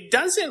 it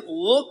doesn't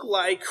look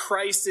like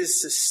Christ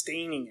is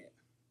sustaining it,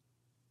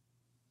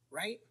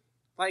 right?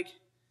 Like,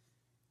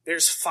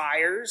 there's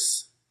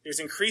fires, there's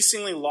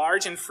increasingly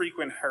large and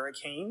frequent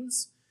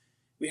hurricanes,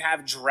 we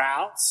have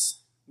droughts,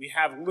 we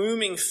have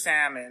looming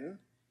famine.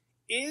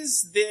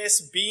 Is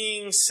this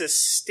being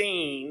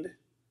sustained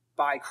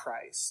by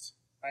Christ,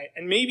 right?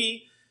 And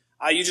maybe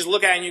you just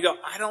look at it and you go,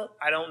 I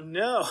don't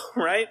know,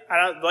 right?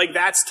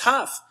 That's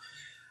tough.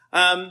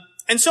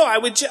 And so I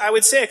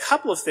would say a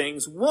couple of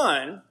things.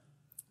 One,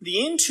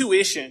 the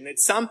intuition that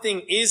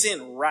something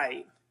isn't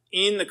right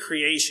in the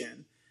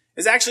creation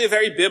is actually a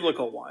very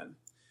biblical one,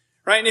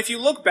 right? And if you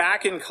look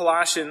back in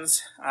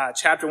Colossians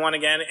chapter 1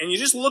 again, and you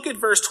just look at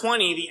verse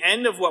 20, the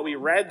end of what we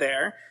read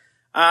there,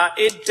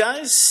 it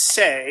does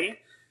say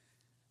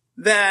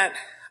that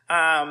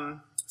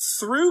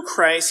through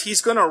Christ,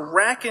 he's going to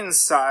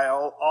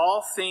reconcile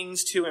all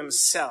things to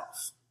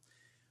himself.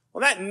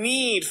 Well, that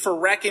need for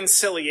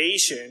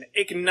reconciliation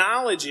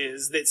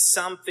acknowledges that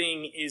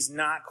something is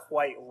not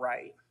quite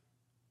right,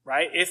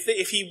 right?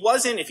 If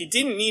he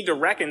didn't need to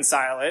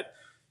reconcile it,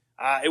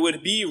 it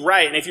would be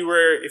right. And if you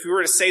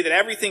were to say that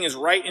everything is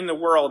right in the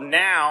world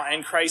now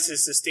and Christ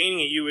is sustaining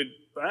it, you would,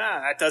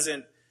 that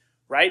doesn't,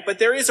 right? But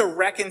there is a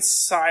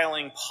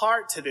reconciling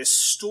part to this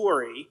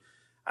story,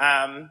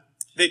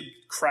 that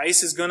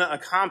Christ is going to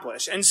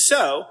accomplish. And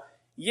so,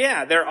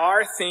 yeah, there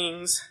are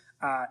things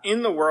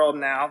in the world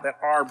now that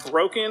are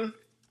broken,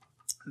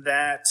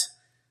 that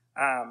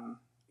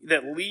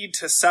lead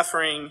to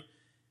suffering,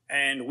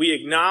 and we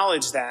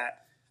acknowledge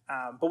that.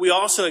 But we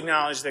also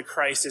acknowledge that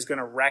Christ is going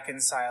to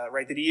reconcile it,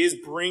 right? That he is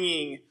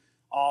bringing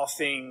all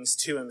things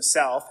to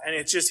himself, and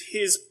it's just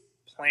his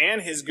plan,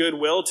 his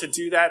goodwill to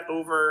do that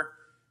over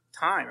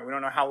time. And we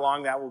don't know how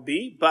long that will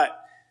be, but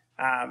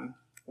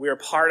we are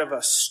part of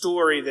a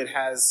story that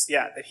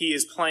that he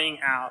is playing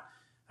out,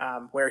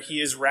 where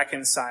he is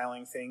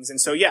reconciling things. And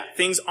so,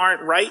 things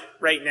aren't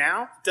right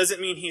now.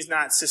 Doesn't mean he's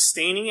not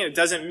sustaining it. It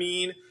doesn't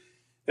mean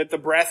that the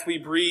breath we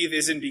breathe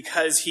isn't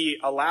because he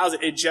allows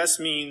it. It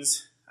just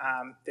means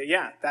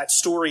that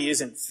story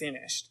isn't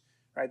finished,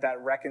 right?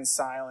 That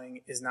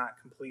reconciling is not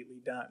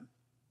completely done.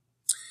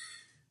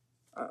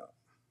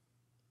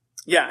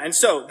 And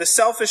so the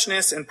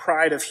selfishness and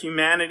pride of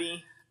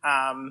humanity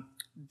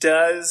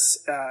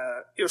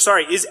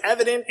is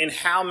evident in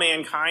how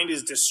mankind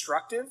is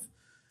destructive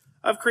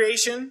of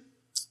creation,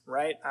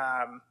 right?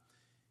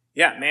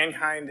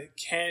 Mankind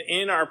can,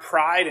 in our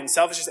pride and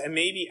selfishness and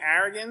maybe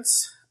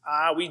arrogance,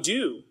 we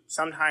do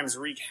sometimes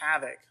wreak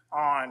havoc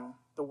on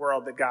the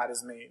world that God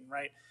has made,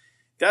 right?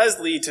 It does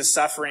lead to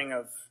suffering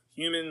of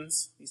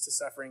humans, leads to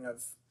suffering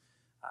of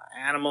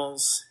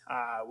animals.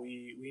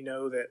 We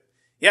know that,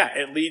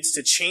 it leads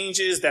to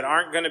changes that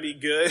aren't going to be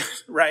good,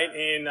 right?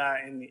 In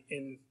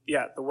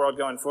the world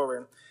going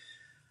forward.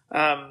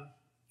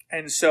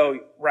 And so,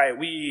 right,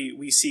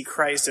 we see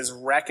Christ as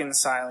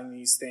reconciling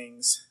these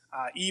things,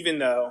 even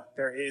though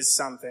there is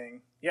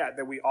something,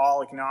 that we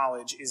all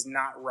acknowledge is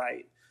not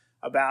right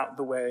about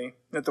the way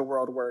that the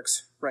world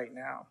works right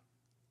now.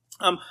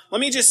 Let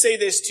me just say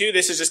this too.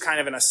 This is just kind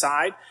of an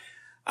aside.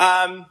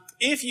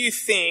 If you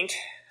think,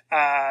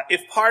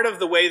 if part of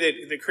the way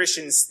that the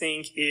Christians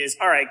think is,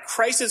 all right,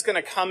 Christ is going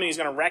to come and he's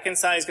going to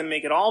reconcile, he's going to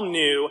make it all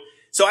new,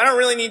 so I don't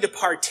really need to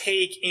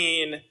partake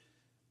in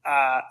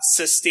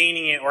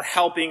sustaining it or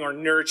helping or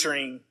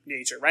nurturing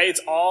nature, right?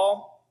 It's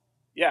all,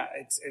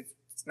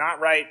 it's not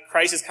right.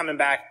 Christ is coming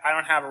back. I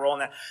don't have a role in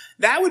that.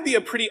 That would be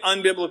a pretty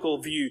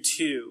unbiblical view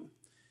too,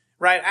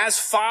 right? As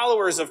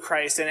followers of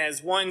Christ and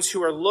as ones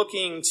who are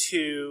looking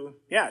to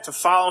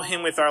follow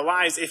him with our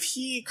lives, if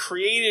he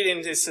created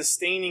and is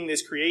sustaining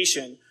this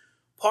creation,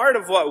 part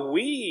of what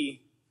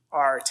we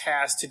are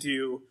tasked to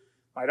do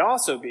might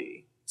also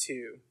be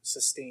to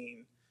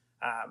sustain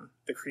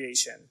the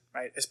creation,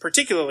 right?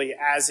 Particularly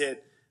as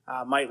it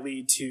might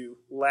lead to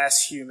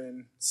less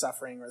human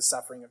suffering or the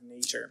suffering of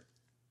nature.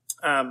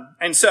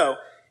 And so,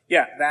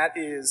 that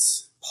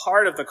is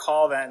part of the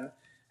call then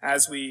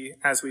as we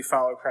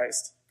follow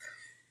Christ.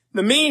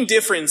 The main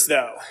difference,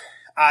 though,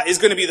 is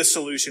going to be the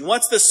solution.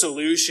 What's the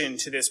solution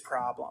to this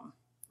problem,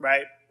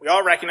 right? We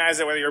all recognize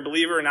that whether you're a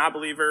believer or not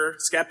believer,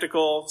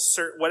 skeptical,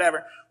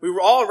 whatever, we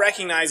all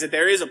recognize that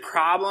there is a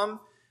problem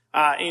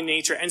in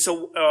nature, and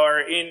so, or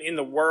in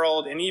the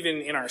world, and even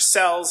in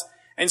ourselves.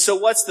 And so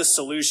what's the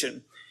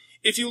solution?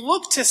 If you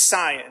look to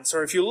science,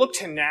 or if you look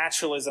to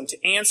naturalism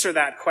to answer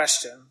that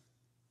question,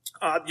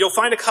 you'll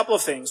find a couple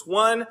of things.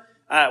 One,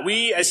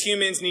 we as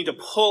humans need to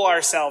pull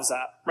ourselves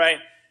up, right?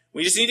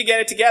 We just need to get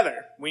it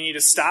together. We need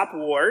to stop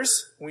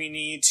wars. We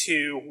need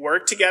to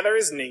work together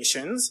as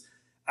nations.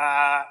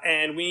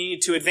 And we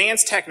need to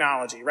advance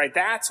technology, right?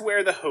 That's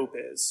where the hope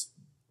is.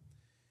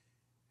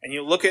 And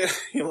you look at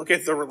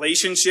the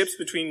relationships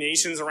between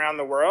nations around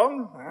the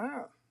world.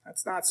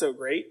 That's not so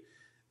great.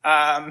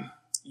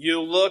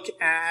 You look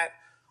at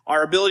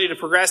our ability to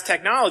progress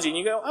technology and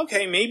you go,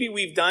 okay, maybe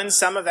we've done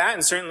some of that,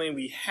 and certainly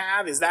we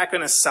have. Is that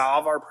going to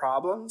solve our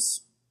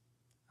problems?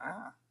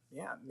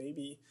 Yeah,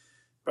 maybe,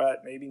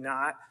 but maybe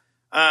not.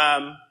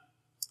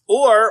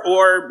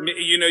 Or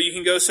you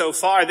can go so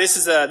far. This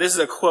is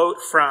a quote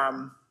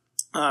from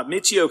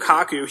Michio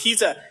Kaku.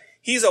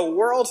 He's a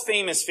world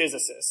famous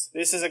physicist.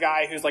 This is a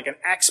guy who's like an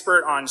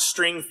expert on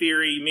string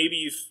theory.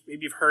 Maybe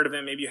you've heard of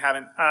him, maybe you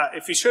haven't.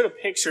 If you showed a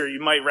picture,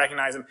 you might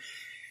recognize him.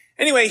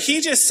 Anyway, he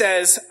just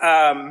says,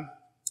 and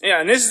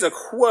this is a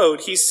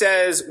quote. He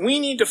says, "We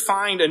need to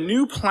find a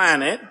new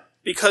planet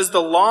because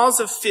the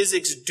laws of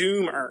physics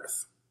doom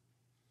Earth."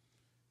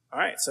 All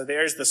right, so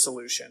there's the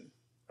solution,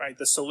 right?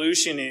 The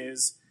solution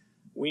is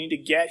we need to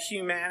get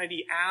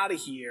humanity out of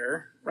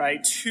here,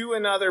 right, to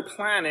another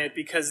planet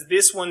because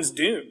this one's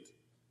doomed,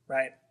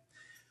 right?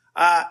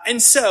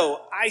 And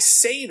so I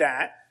say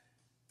that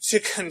to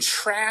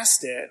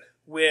contrast it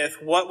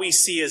with what we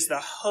see as the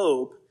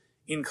hope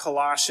in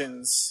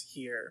Colossians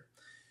here,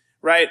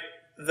 right?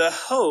 The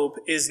hope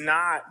is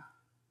not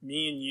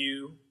me and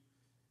you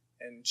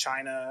and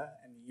China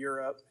and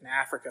Europe and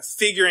Africa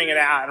figuring it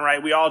out, and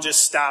right, we all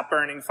just stop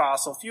burning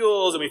fossil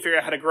fuels and we figure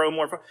out how to grow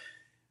more.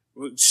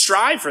 We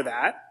strive for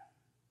that,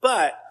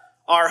 but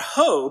our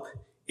hope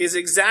is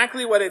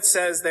exactly what it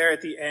says there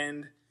at the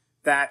end,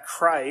 that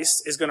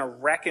Christ is going to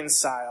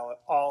reconcile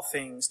all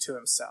things to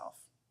himself,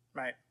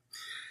 right?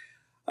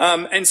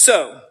 And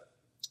so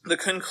the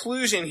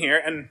conclusion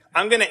here, and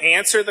I'm going to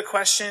answer the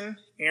question.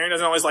 Aaron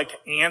doesn't always like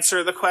to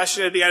answer the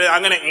question at the end.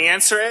 I'm going to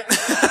answer it.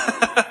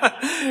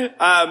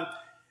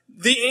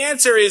 The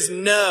answer is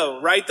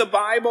no, right? The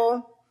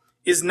Bible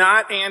is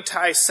not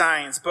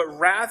anti-science, but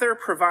rather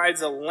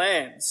provides a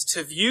lens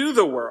to view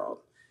the world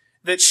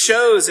that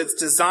shows its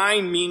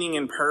design, meaning,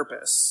 and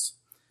purpose.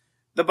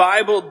 The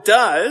Bible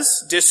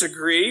does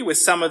disagree with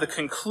some of the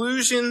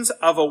conclusions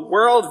of a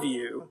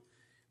worldview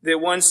that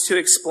wants to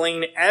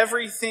explain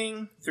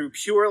everything through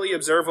purely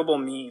observable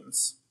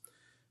means.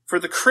 For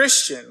the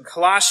Christian,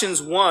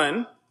 Colossians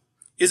 1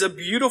 is a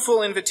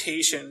beautiful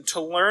invitation to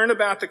learn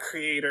about the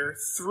Creator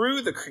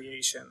through the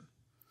creation.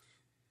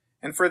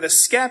 And for the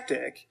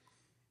skeptic,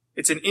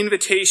 it's an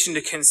invitation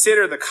to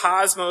consider the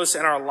cosmos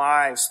and our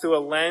lives through a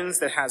lens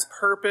that has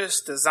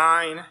purpose,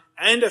 design,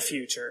 and a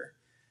future.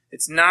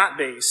 It's not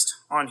based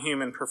on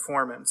human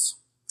performance.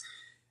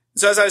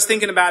 So as I was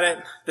thinking about it,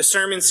 the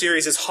sermon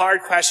series is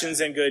hard questions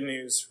and good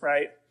news,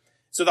 right?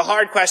 So the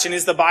hard question,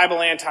 is the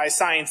Bible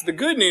anti-science? The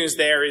good news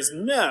there is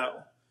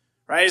no,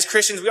 right? As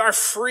Christians, we are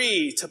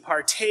free to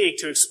partake,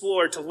 to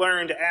explore, to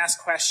learn, to ask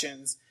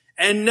questions,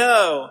 and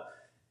know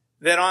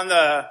that on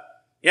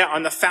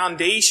the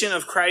foundation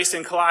of Christ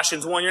in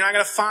Colossians 1, you're not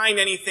going to find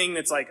anything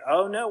that's like,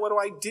 oh no, what do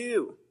I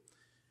do?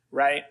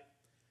 Right?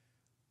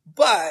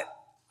 But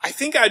I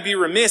think I'd be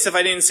remiss if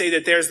I didn't say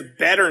that there's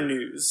better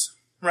news,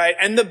 right?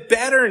 And the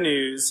better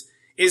news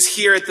is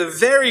here at the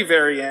very,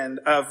 very end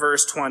of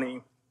verse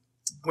 20,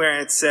 where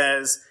it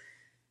says,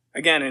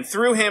 again, and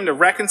through him to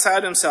reconcile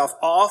to himself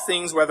all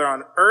things, whether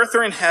on earth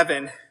or in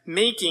heaven,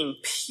 making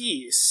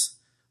peace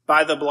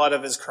by the blood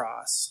of his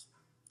cross.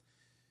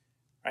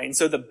 Right? And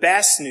so the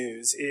best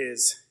news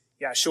is,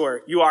 yeah,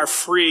 sure, you are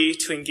free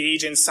to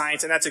engage in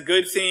science, and that's a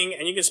good thing,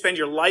 and you can spend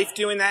your life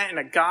doing that in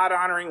a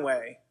God-honoring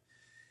way.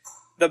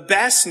 The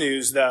best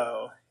news,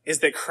 though, is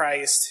that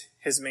Christ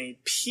has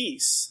made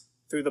peace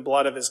through the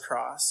blood of his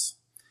cross,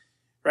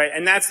 right?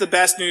 And that's the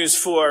best news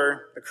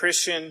for the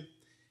Christian.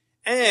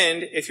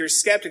 And if you're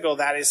skeptical,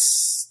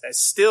 that's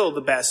still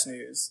the best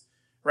news,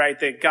 right?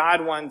 That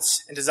God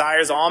wants and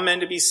desires all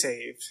men to be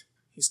saved.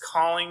 He's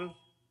calling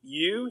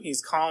you,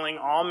 he's calling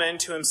all men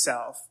to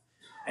himself,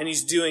 and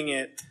he's doing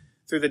it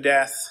through the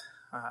death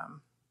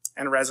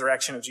and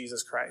resurrection of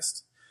Jesus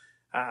Christ.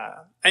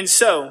 And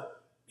so,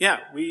 yeah,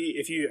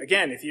 if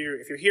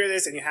you hear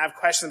this and you have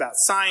questions about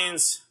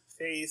science,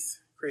 faith,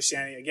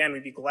 Christianity, again,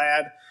 we'd be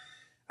glad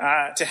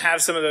to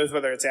have some of those,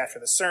 whether it's after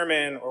the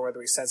sermon or whether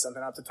we set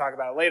something up to talk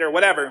about it later,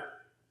 whatever.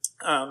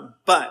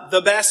 But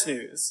the best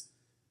news,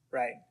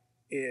 right,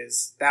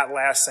 is that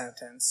last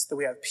sentence, that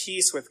we have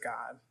peace with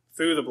God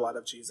through the blood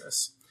of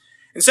Jesus.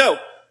 And so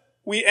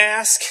we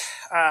ask,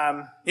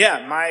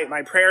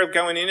 my prayer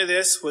going into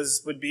this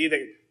would be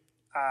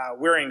that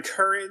we're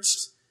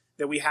encouraged,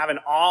 that we have an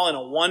awe and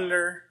a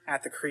wonder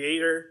at the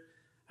Creator,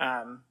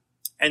 and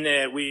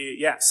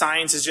that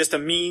science is just a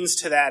means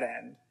to that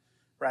end,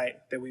 right?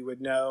 That we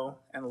would know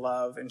and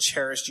love and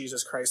cherish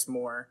Jesus Christ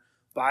more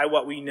by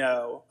what we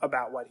know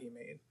about what he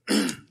made.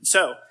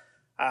 So,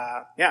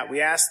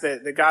 we ask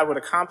that God would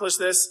accomplish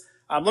this.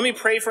 Let me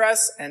pray for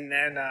us, and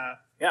then,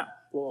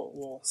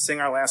 we'll sing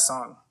our last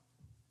song.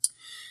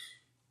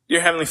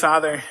 Dear Heavenly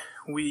Father,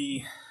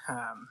 we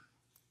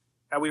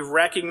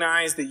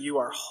recognize that you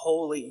are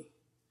holy,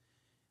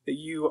 that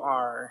you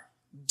are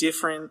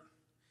different,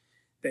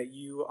 that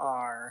you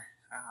are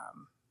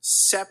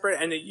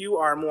separate, and that you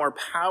are more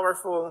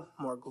powerful,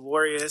 more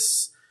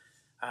glorious,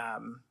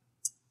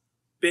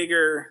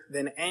 bigger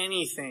than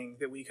anything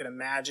that we could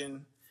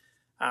imagine,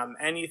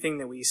 anything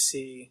that we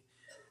see.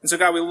 And so,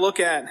 God, we look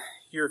at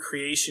your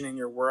creation and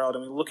your world,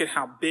 and we look at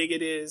how big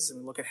it is, and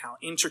we look at how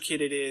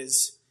intricate it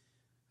is,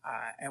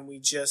 and we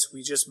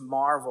just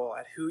marvel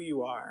at who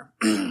you are.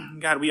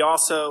 God, we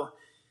also,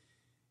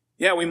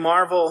 we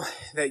marvel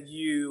that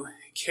you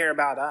care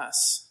about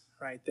us,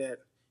 right? That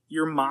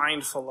you're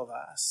mindful of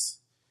us,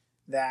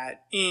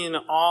 that in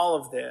all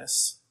of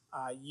this,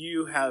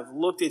 you have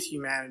looked at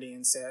humanity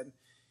and said,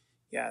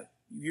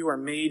 you are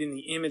made in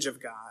the image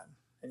of God,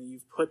 and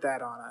you've put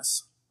that on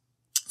us.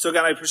 So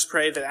God, I just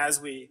pray that as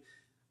we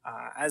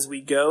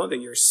go, that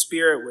your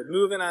Spirit would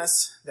move in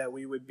us, that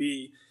we would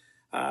be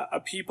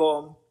a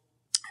people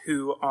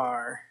who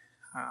are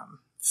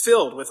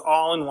filled with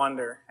awe and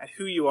wonder at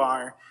who you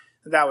are,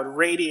 that would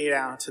radiate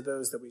out to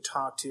those that we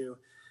talk to,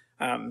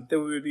 that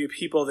we would be a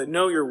people that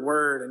know your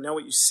word and know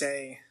what you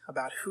say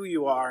about who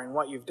you are and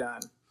what you've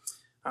done,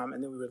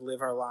 and that we would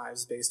live our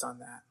lives based on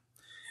that.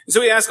 And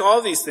so we ask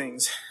all these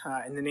things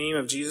in the name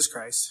of Jesus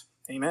Christ.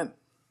 Amen.